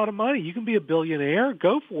hell of a lot of money. You can be a billionaire.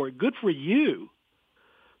 Go for it. Good for you.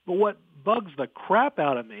 But what bugs the crap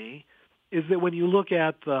out of me is that when you look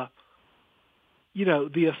at the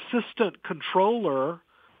assistant controller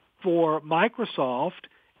for Microsoft,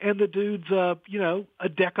 and the dude's a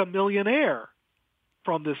decamillionaire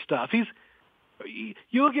from this stuff. You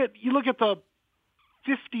look at the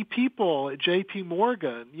 50 people at J.P.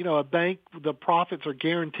 Morgan, a bank, the profits are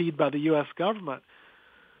guaranteed by the U.S. government.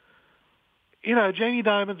 Jamie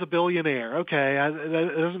Dimon's a billionaire. Okay,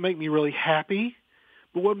 that doesn't make me really happy.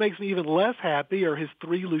 But what makes me even less happy are his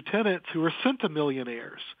 3 lieutenants who are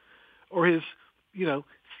centimillionaires, or his,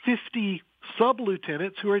 50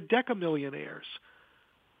 sub-lieutenants who are decamillionaires.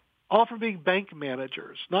 All from being bank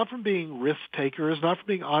managers, not from being risk takers, not from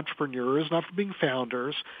being entrepreneurs, not from being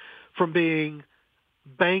founders, from being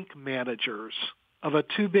bank managers of a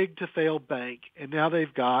too-big-to-fail bank, and now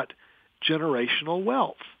they've got generational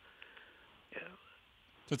wealth.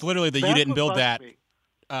 So it's literally that you didn't build that,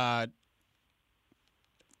 in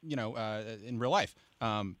real life.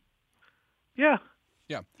 Yeah.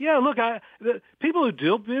 Yeah. Yeah, look, the people who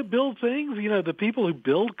do build things, the people who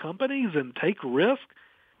build companies and take risk,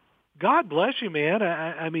 God bless you, man.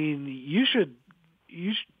 I mean, you should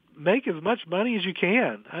make as much money as you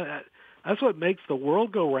can. That's what makes the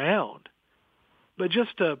world go round. But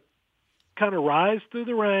just to kind of rise through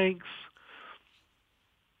the ranks,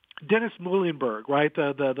 Dennis Muilenburg, right,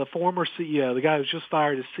 the former CEO, the guy who's just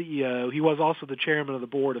fired as CEO, he was also the chairman of the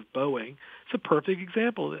board of Boeing. It's a perfect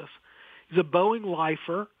example of this. He's a Boeing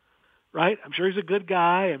lifer, right? I'm sure he's a good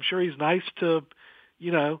guy. I'm sure he's nice to,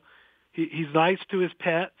 he's nice to his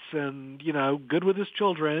pets and, good with his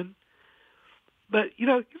children. But, he's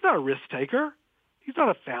not a risk taker. He's not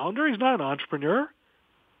a founder. He's not an entrepreneur.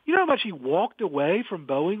 You know how much he walked away from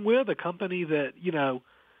Boeing with, a company that,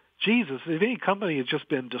 Jesus, if any company has just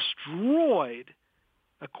been destroyed,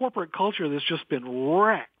 a corporate culture that's just been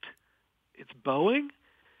wrecked, it's Boeing.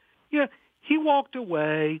 He walked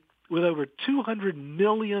away with over $200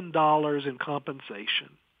 million in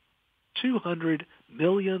compensation. $200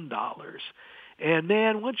 million. And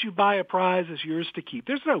man, once you buy a prize, it's yours to keep.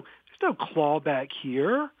 There's no clawback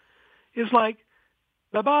here. It's like,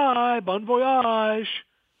 bye-bye, bon voyage,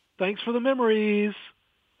 thanks for the memories,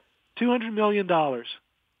 $200 million.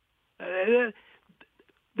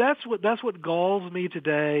 That's what galls me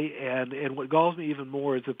today, and what galls me even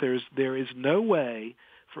more is that there is no way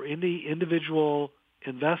for any individual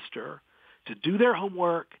investor to do their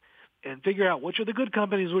homework and figure out which are the good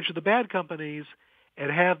companies, which are the bad companies, and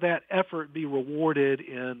have that effort be rewarded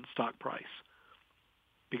in stock price.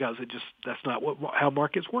 because that's not how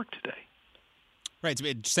markets work today. Right.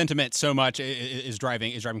 Sentiment so much is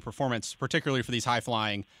driving performance, particularly for these high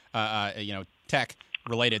flying, tech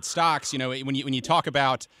related stocks. When you talk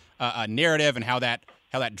about a narrative and how that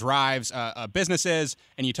drives businesses,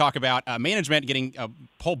 and you talk about management getting a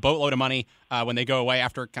whole boatload of money when they go away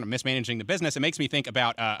after kind of mismanaging the business, it makes me think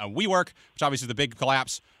about WeWork, which obviously is the big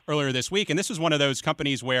collapse earlier this week. And this was one of those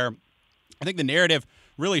companies where I think the narrative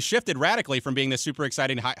really shifted radically from being this super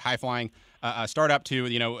exciting, high-flying startup to,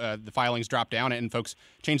 the filings dropped down and folks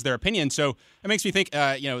changed their opinion. So it makes me think,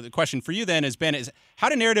 the question for you then is, Ben, is how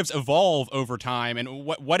do narratives evolve over time, and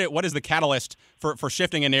what is the catalyst for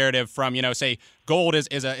shifting a narrative from, say, gold is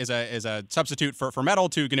a substitute for metal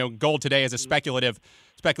to, gold today as a speculative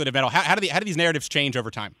metal? How do these narratives change over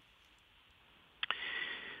time?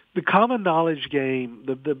 The common knowledge game,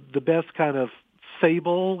 the best kind of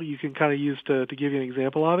fable you can kind of use to give you an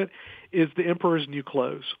example of it is the Emperor's New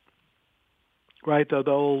Clothes, right? The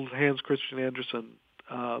old Hans Christian Andersen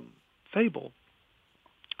fable,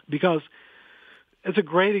 because it's a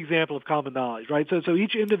great example of common knowledge, right? So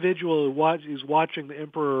each individual is watching the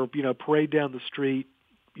Emperor, parade down the street,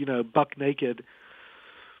 buck naked.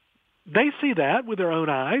 They see that with their own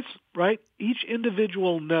eyes, right? Each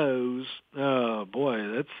individual knows, oh boy,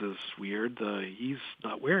 that's just weird. He's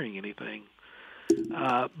not wearing anything.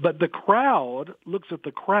 But the crowd looks at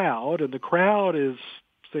the crowd, and the crowd is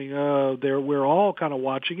saying, we're all kind of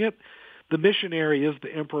watching it. The missionary is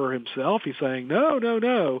the emperor himself. He's saying,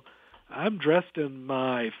 no, I'm dressed in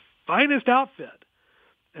my finest outfit.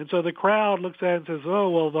 And so the crowd looks at it and says, oh,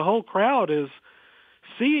 well, the whole crowd is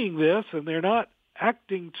seeing this, and they're not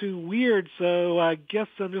acting too weird, so I guess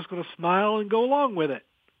I'm just going to smile and go along with it.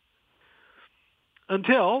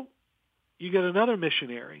 Until you get another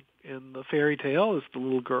missionary. In the fairy tale, it's the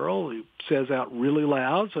little girl who says out really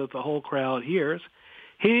loud so that the whole crowd hears,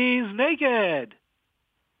 he's naked.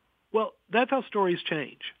 Well, that's how stories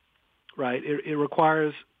change, right? It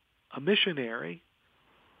requires a missionary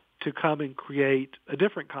to come and create a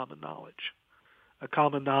different common knowledge, a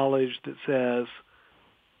common knowledge that says,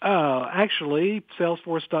 oh, actually,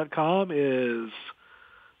 Salesforce.com is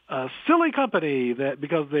a silly company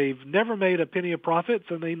because they've never made a penny of profits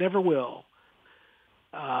and they never will.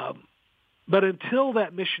 But until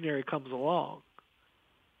that missionary comes along,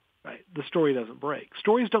 right, the story doesn't break.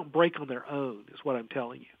 Stories don't break on their own, is what I'm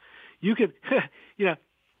telling you. You can,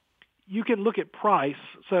 you can look at price.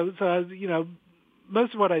 So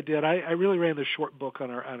most of what I did, I really ran the short book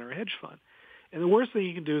on our hedge fund. And the worst thing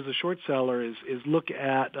you can do as a short seller is look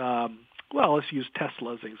at, let's use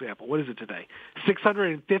Tesla as an example. What is it today?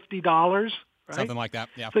 $650, right? Something like that.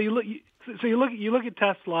 Yeah. So you look at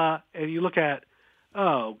Tesla and you look at,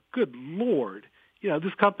 oh, good Lord.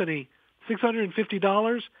 This company,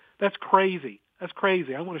 $650, that's crazy. That's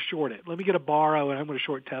crazy. I want to short it. Let me get a borrow, and I'm going to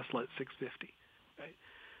short Tesla at $650.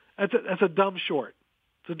 Right? That's a dumb short.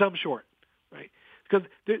 It's a dumb short, right? Because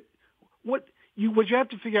what you have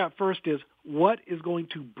to figure out first is what is going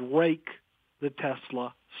to break the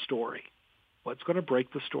Tesla story. What's going to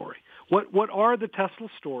break the story? What are the Tesla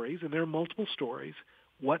stories? And there are multiple stories.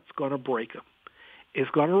 What's going to break them? It's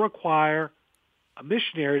going to require a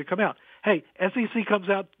missionary to come out. Hey, SEC comes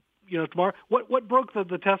out, tomorrow. What broke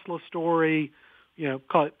the Tesla story,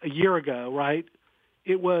 call it a year ago, right?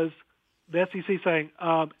 It was the SEC saying,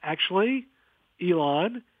 actually,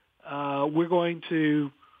 Elon, we're going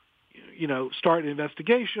to, start an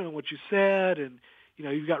investigation on what you said, and,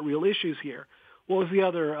 you've got real issues here. What was the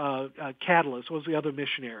other catalyst? What was the other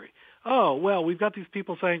missionary? Oh, well, we've got these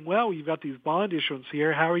people saying, well, you've got these bond issuance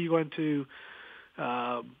here. How are you going to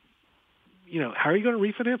how are you going to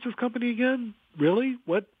refinance this company again? Really?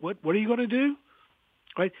 What are you going to do?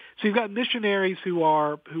 Right? So you've got missionaries who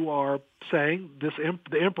are saying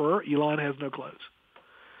the emperor, Elon, has no clothes.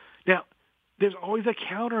 Now, there's always a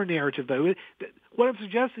counter narrative, though. What I'm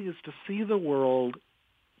suggesting is to see the world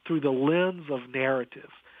through the lens of narrative,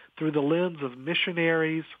 through the lens of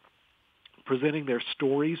missionaries presenting their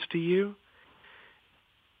stories to you,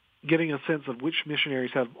 getting a sense of which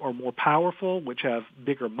missionaries are more powerful, which have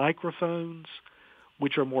bigger microphones,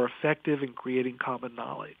 which are more effective in creating common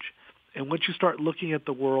knowledge. And once you start looking at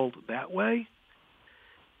the world that way,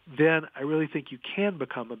 then I really think you can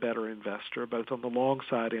become a better investor, both on the long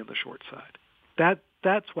side and the short side.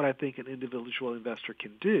 That's what I think an individual investor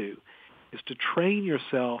can do, is to train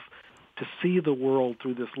yourself to see the world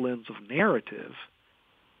through this lens of narrative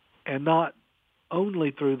and not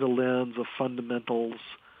only through the lens of fundamentals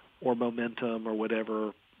or momentum or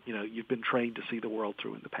whatever, you've been trained to see the world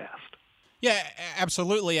through in the past. Yeah,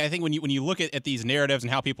 absolutely. I think when you look at these narratives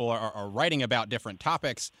and how people are writing about different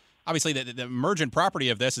topics, obviously the emergent property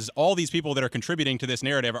of this is all these people that are contributing to this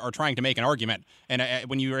narrative are trying to make an argument. And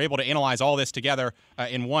when you are able to analyze all this together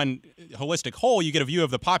in one holistic whole, you get a view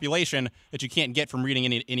of the population that you can't get from reading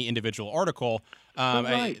any individual article.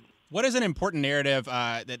 Right. What is an important narrative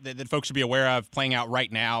that folks should be aware of playing out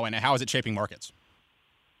right now, and how is it shaping markets?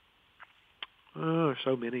 Oh,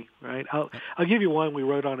 so many, right? I'll give you one. We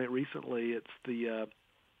wrote on it recently. It's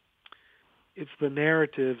the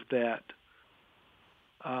narrative that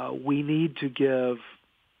we need to give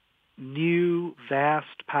new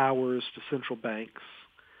vast powers to central banks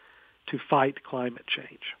to fight climate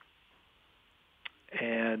change.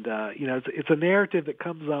 And, it's a narrative that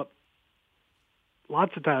comes up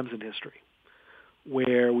lots of times in history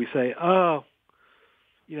where we say,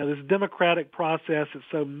 this democratic process is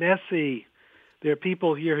so messy. There are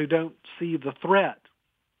people here who don't see the threat.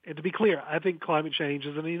 And to be clear, I think climate change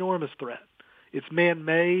is an enormous threat. It's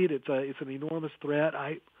man-made. It's an enormous threat.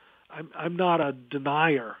 I'm not a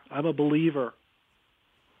denier. I'm a believer.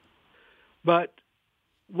 But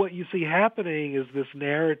what you see happening is this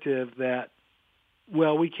narrative that,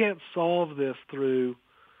 well, we can't solve this through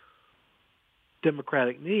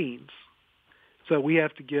democratic means. So we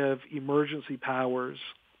have to give emergency powers.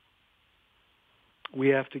 We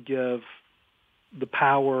have to give the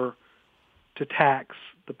power to tax,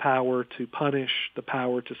 the power to punish, the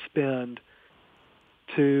power to spend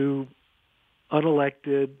to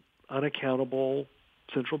unelected, unaccountable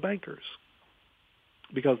central bankers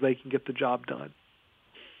because they can get the job done.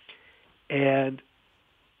 And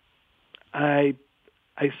I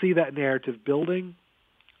see that narrative building.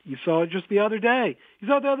 You saw it just the other day. You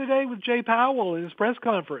saw it the other day with Jay Powell in his press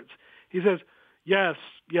conference. He says, yes,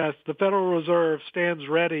 the Federal Reserve stands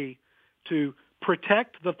ready to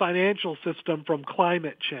protect the financial system from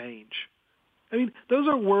climate change. I mean, those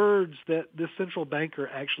are words that this central banker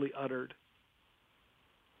actually uttered.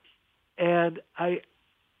 And I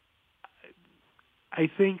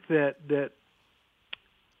think that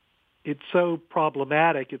it's so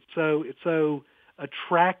problematic. It's so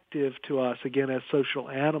attractive to us, again, as social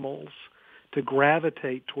animals, to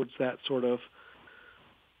gravitate towards that sort of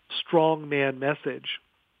strong man message,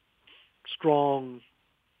 strong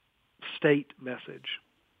state message.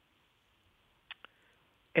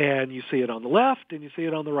 And you see it on the left and you see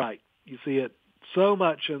it on the right. You see it so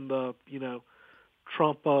much in the,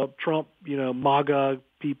 Trump, MAGA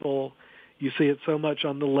people. You see it so much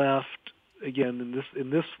on the left, again, in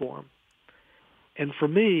this form. And for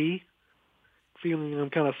me, feeling I'm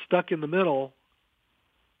kind of stuck in the middle,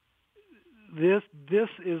 this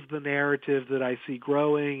is the narrative that I see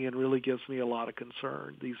growing and really gives me a lot of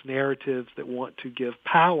concern. These narratives that want to give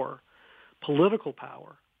power, political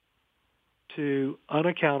power, to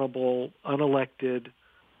unaccountable, unelected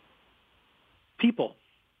people,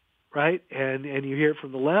 right? And you hear it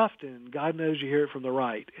from the left, and God knows you hear it from the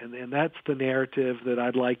right. And that's the narrative that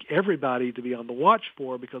I'd like everybody to be on the watch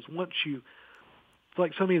for, because it's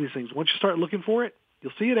like so many of these things, once you start looking for it,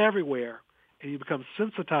 you'll see it everywhere, and you become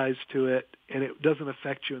sensitized to it, and it doesn't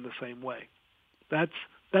affect you in the same way. That's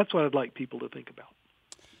what I'd like people to think about.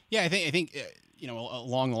 Yeah, I think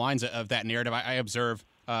along the lines of that narrative, I observe,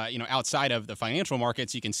 outside of the financial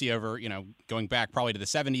markets, you can see over, going back probably to the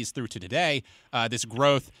 70s through to today, this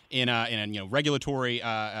growth in regulatory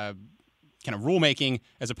kind of rulemaking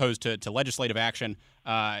as opposed to legislative action,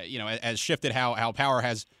 has shifted how power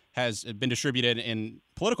has been distributed in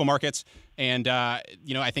political markets, and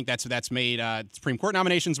I think that's made Supreme Court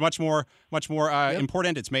nominations much more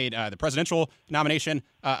important. It's made the presidential nomination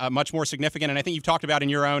much more significant, and I think you've talked about in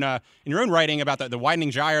your own writing about the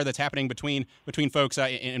widening gyre that's happening between folks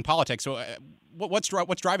in politics. So, what's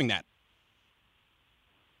driving that?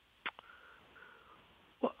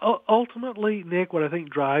 Well, ultimately, Nick, what I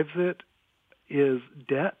think drives it is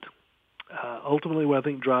debt. Ultimately, what I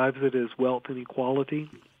think drives it is wealth inequality.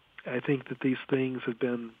 I think that these things have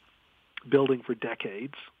been building for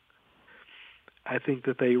decades. I think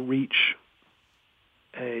that they reach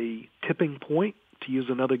a tipping point, to use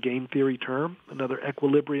another game theory term, another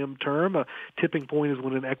equilibrium term. A tipping point is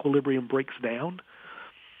when an equilibrium breaks down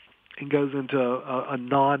and goes into a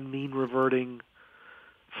non-mean reverting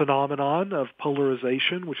phenomenon of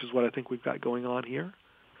polarization, which is what I think we've got going on here.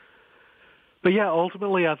 But yeah,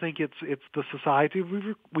 ultimately, I think it's the society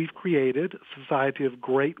we've created, a society of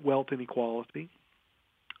great wealth inequality,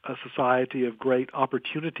 a society of great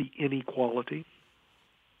opportunity inequality,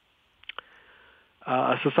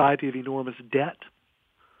 a society of enormous debt,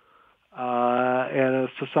 and a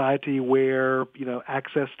society where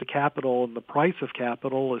access to capital and the price of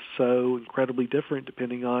capital is so incredibly different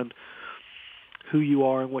depending on who you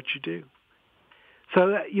are and what you do.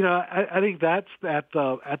 So I think that's at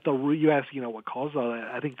the root. You ask, what caused all that?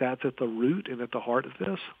 I think that's at the root and at the heart of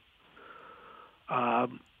this.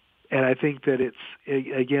 And I think that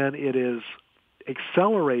it is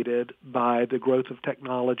accelerated by the growth of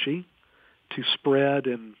technology to spread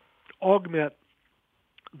and augment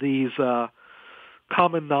these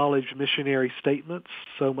common knowledge missionary statements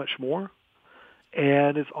so much more.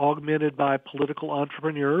 And it's augmented by political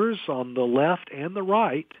entrepreneurs on the left and the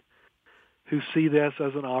right who see this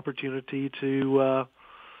as an opportunity to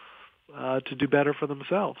do better for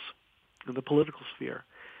themselves in the political sphere.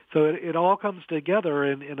 So it all comes together,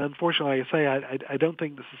 and unfortunately, like I say, I don't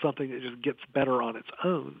think this is something that just gets better on its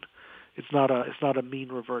own. It's not a mean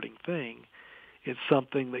reverting thing. It's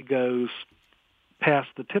something that goes past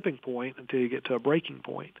the tipping point until you get to a breaking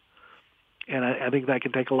point. And I think that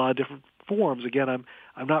can take a lot of different forms. Again,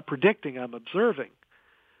 I'm not predicting, I'm observing.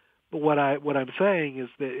 But what I'm saying is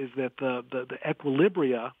that the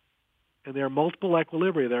equilibria, and there are multiple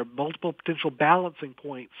equilibria, there are multiple potential balancing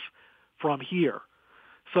points from here.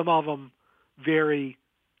 Some of them very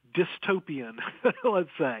dystopian, let's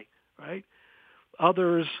say, right?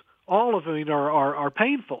 Others, all of them are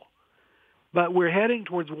painful. But we're heading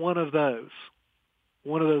towards one of those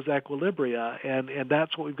equilibria, and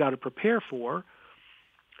that's what we've got to prepare for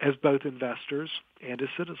as both investors and as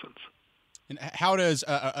citizens. And how does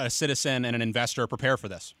a citizen and an investor prepare for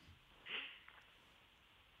this?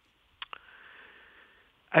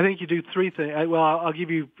 I think you do three things. Well, I'll give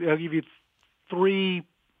you three.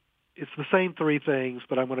 It's the same three things,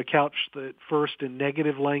 but I'm going to couch the first in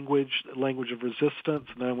negative language, language of resistance,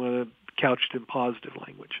 and then I'm going to couch it in positive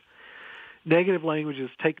language. Negative language is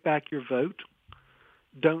take back your vote.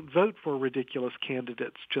 Don't vote for ridiculous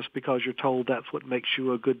candidates just because you're told that's what makes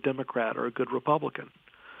you a good Democrat or a good Republican.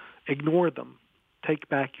 Ignore them. Take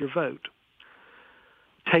back your vote.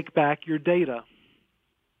 Take back your data.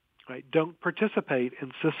 Right? Don't participate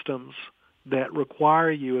in systems that require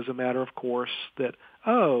you as a matter of course that,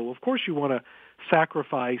 of course you want to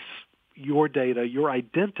sacrifice your data, your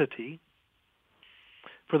identity,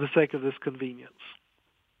 for the sake of this convenience.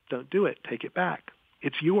 Don't do it. Take it back.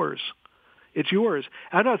 It's yours. It's yours.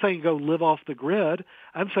 I'm not saying go live off the grid.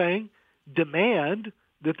 I'm saying demand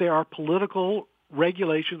that there are political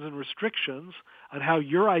regulations and restrictions on how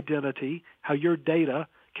your identity, how your data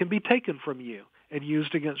can be taken from you and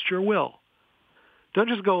used against your will. Don't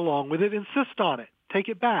just go along with it. Insist on it. Take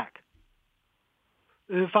it back.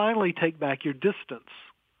 And finally, take back your distance.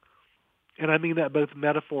 And I mean that both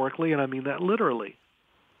metaphorically and I mean that literally.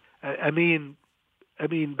 I mean,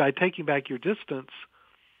 by taking back your distance,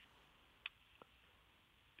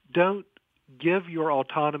 don't give your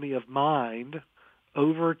autonomy of mind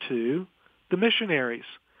over to the missionaries.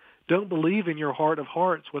 Don't believe in your heart of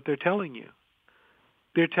hearts what they're telling you.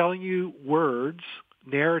 They're telling you words,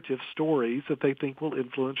 narrative stories that they think will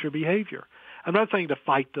influence your behavior. I'm not saying to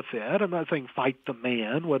fight the Fed. I'm not saying fight the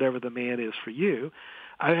man, whatever the man is for you.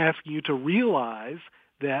 I'm asking you to realize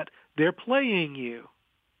that they're playing you.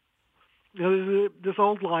 There's this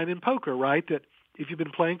old line in poker, right, that if you've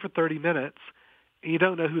been playing for 30 minutes and you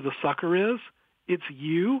don't know who the sucker is, it's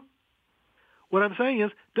you. What I'm saying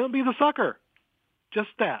is don't be the sucker. Just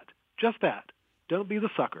that. Don't be the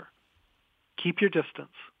sucker. Keep your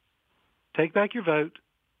distance. Take back your vote.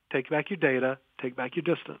 Take back your data. Take back your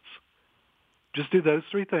distance. Just do those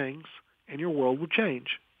three things, and your world will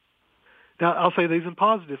change. Now, I'll say these in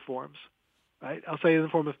positive forms, right? I'll say in the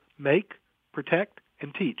form of make, protect,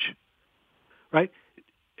 and teach, right?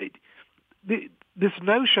 This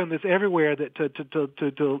notion that's everywhere that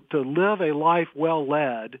to live a life well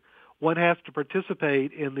led, one has to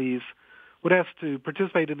participate in these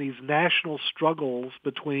national struggles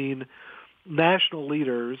between national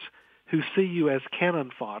leaders who see you as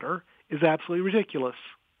cannon fodder is absolutely ridiculous.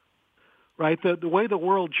 Right? The way the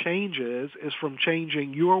world changes is from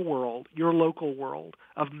changing your world, your local world,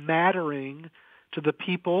 of mattering to the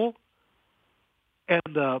people and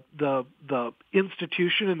the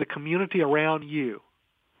institution and the community around you.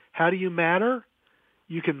 How do you matter?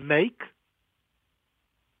 You can make.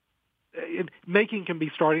 Making can be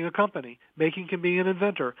starting a company. Making can be an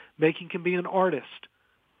inventor. Making can be an artist.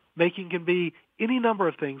 Making can be any number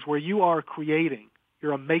of things where you are creating.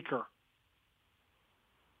 You're a maker.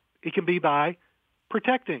 It can be by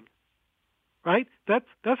protecting, right? That's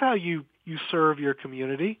how you serve your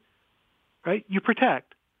community, right? You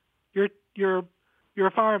protect. You're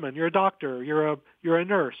a fireman. You're a doctor. You're a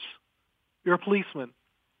nurse. You're a policeman.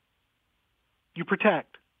 You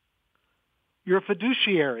protect. You're a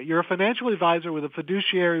fiduciary. You're a financial advisor with a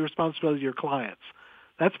fiduciary responsibility to your clients.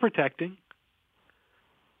 That's protecting.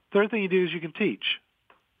 Third thing you do is you can teach.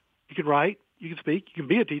 You can write. You can speak. You can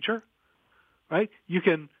be a teacher, right? You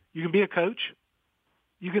can be a coach.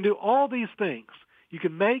 You can do all these things. You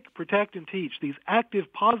can make, protect, and teach these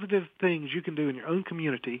active, positive things you can do in your own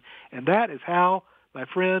community, and that is how, my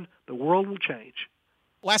friend, the world will change.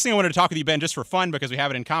 Last thing I wanted to talk with you, Ben, just for fun, because we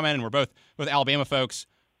have it in common, and we're both Alabama folks.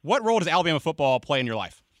 What role does Alabama football play in your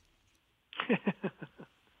life?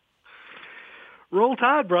 Roll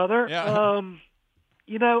Tide, brother. Yeah.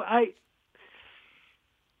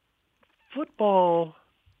 Football,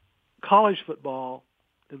 college football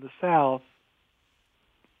in the South,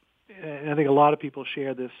 and I think a lot of people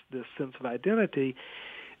share this sense of identity.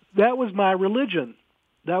 That was my religion.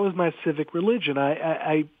 That was my civic religion.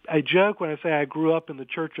 I joke when I say I grew up in the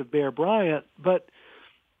Church of Bear Bryant, but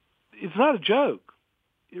it's not a joke.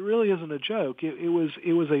 It really isn't a joke. It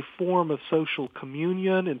was a form of social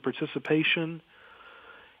communion and participation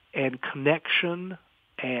and connection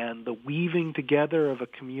and the weaving together of a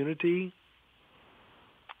community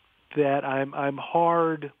that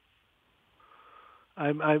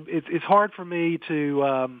it's hard for me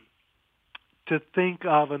to think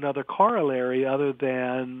of another corollary other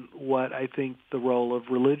than what I think the role of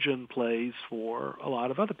religion plays for a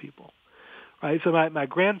lot of other people. Right? So my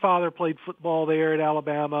grandfather played football there at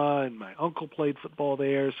Alabama, and my uncle played football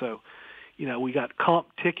there. So, we got comp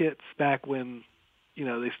tickets back when,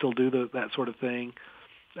 they still do that sort of thing.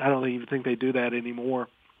 I don't even think they do that anymore.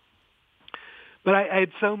 But I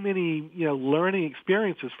had so many, learning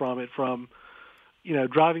experiences from it, from,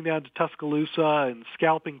 driving down to Tuscaloosa and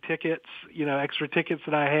scalping tickets, extra tickets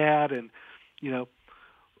that I had, and,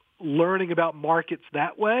 learning about markets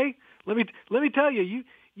that way. Let me tell you,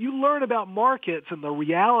 you learn about markets and the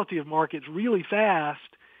reality of markets really fast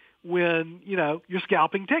when, you're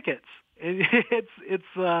scalping tickets. And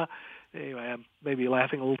anyway, I'm maybe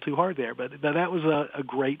laughing a little too hard there, but that was a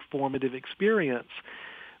great formative experience.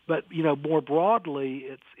 But, more broadly,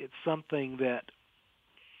 it's something that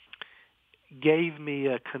gave me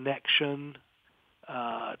a connection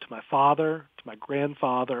to my father, to my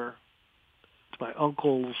grandfather, to my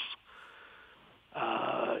uncles,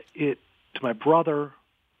 to my brother,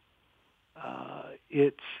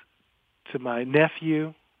 it's to my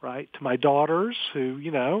nephew, right, to my daughters who,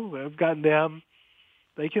 I've gotten them.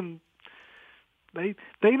 They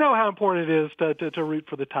know how important it is to root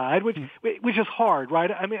for the Tide, which is hard, right?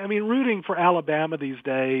 I mean, rooting for Alabama these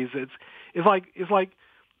days, it's like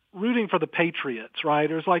rooting for the Patriots,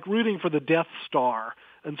 right? Or it's like rooting for the Death Star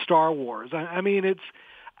in Star Wars. I mean,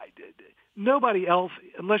 nobody else,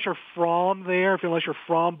 unless you're from there, unless you're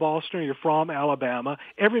from Boston or you're from Alabama,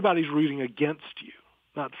 everybody's rooting against you,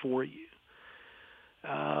 not for you.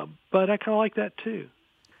 But I kind of like that too.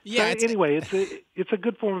 Yeah. So anyway, it's a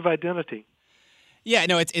good form of identity. Yeah.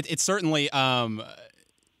 No, it's certainly.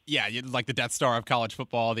 Like the Death Star of college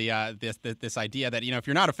football. This idea that if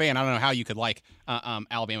you're not a fan, I don't know how you could like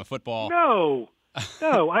Alabama football. No,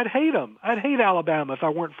 I'd hate them. I'd hate Alabama if I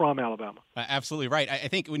weren't from Alabama. Absolutely right. I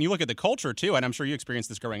think when you look at the culture, too, and I'm sure you experienced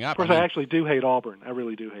this growing up. Of course, I actually do hate Auburn. I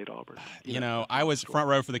really do hate Auburn. I was front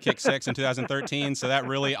row for the kick six in 2013, so that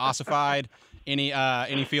really ossified any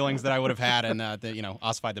feelings that I would have had, and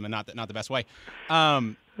ossified them in not the best way.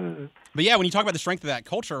 But yeah, when you talk about the strength of that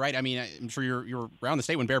culture, right? I mean, I'm sure you're around the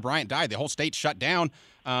state when Bear Bryant died. The whole state shut down.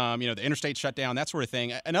 The interstate shut down, that sort of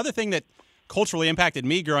thing. Another thing that culturally impacted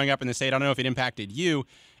me growing up in the state, I don't know if it impacted you,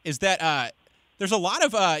 is that there's a lot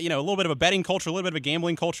of, a little bit of a betting culture, a little bit of a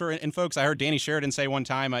gambling culture. And folks, I heard Danny Sheridan say one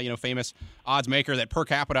time, famous odds maker, that per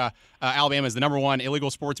capita, Alabama is the number one illegal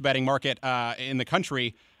sports betting market in the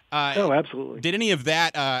country. Oh, absolutely. Did any of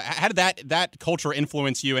that, how did that culture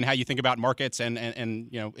influence you and how you think about markets and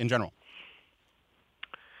in general?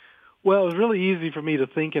 Well, it was really easy for me to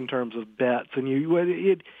think in terms of bets. And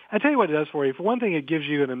I tell you what it does for you. For one thing, it gives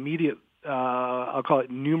you an immediate, I'll call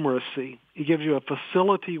it numeracy. It gives you a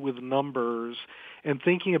facility with numbers and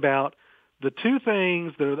thinking about the two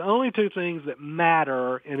things that are the only two things that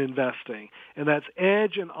matter in investing, and that's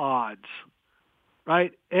edge and odds,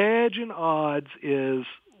 right? Edge and odds is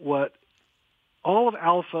what all of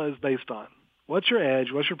alpha is based on. What's your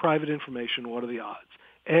edge? What's your private information? What are the odds?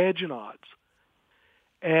 Edge and odds.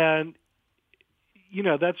 And,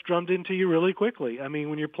 that's drummed into you really quickly. I mean,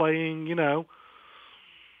 when you're playing, gin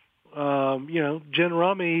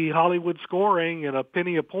rummy, Hollywood scoring, and a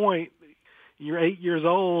penny a point, you're 8 years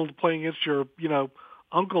old playing against your,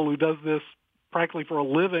 uncle who does this practically for a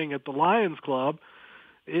living at the Lions Club.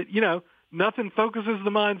 Nothing focuses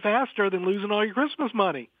the mind faster than losing all your Christmas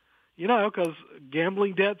money, because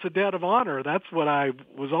gambling debt's a debt of honor. That's what I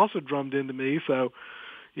was also drummed into me. So,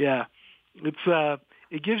 yeah,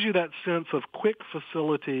 it gives you that sense of quick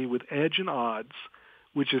facility with edge and odds,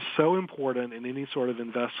 which is so important in any sort of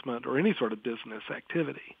investment or any sort of business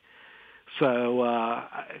activity. So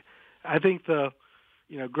I think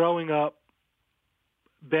growing up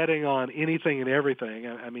betting on anything and everything,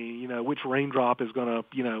 I mean, which raindrop is going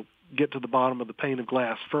to, get to the bottom of the pane of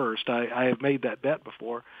glass first. I have made that bet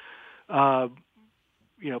before.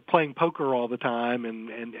 Playing poker all the time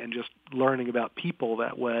and just learning about people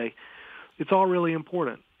that way, it's all really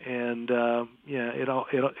important. And it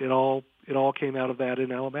all came out of that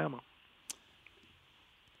in Alabama.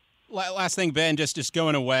 Last thing, Ben, just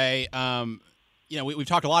going away. We've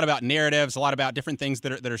talked a lot about narratives, a lot about different things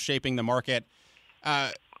that are shaping the market.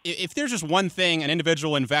 If there's just one thing an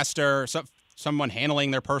individual investor, someone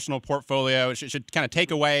handling their personal portfolio should kind of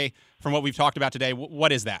take away from what we've talked about today,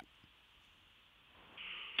 what is that?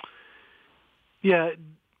 Yeah,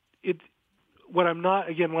 what I'm not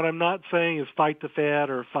saying is fight the Fed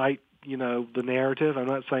or fight, the narrative. I'm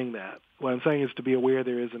not saying that. What I'm saying is to be aware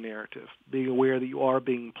there is a narrative, being aware that you are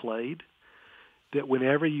being played, that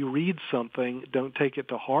whenever you read something, don't take it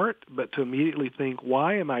to heart, but to immediately think,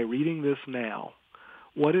 why am I reading this now?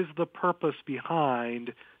 What is the purpose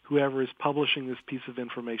behind whoever is publishing this piece of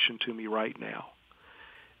information to me right now?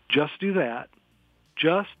 Just do that.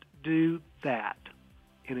 Just do that.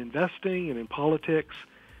 In investing and in politics,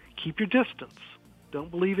 keep your distance.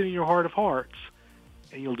 Don't believe it in your heart of hearts,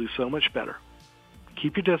 and you'll do so much better.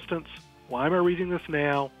 Keep your distance. Why am I reading this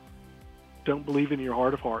now? Don't believe it in your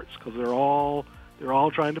heart of hearts, because they're all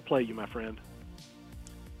trying to play you, my friend.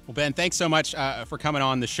 Well, Ben, thanks so much for coming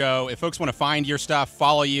on the show. If folks want to find your stuff,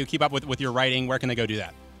 follow you, keep up with your writing, where can they go do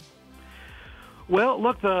that? Well,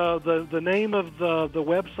 look, the name of the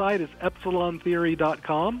website is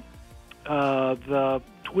EpsilonTheory.com. The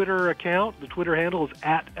Twitter account, the Twitter handle is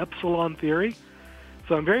 @EpsilonTheory.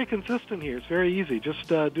 So I'm very consistent here. It's very easy. Just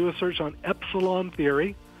do a search on Epsilon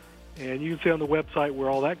Theory, and you can see on the website where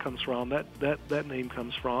all that comes from, that name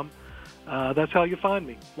comes from. That's how you find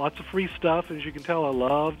me. Lots of free stuff. As you can tell, I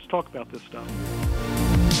love to talk about this stuff.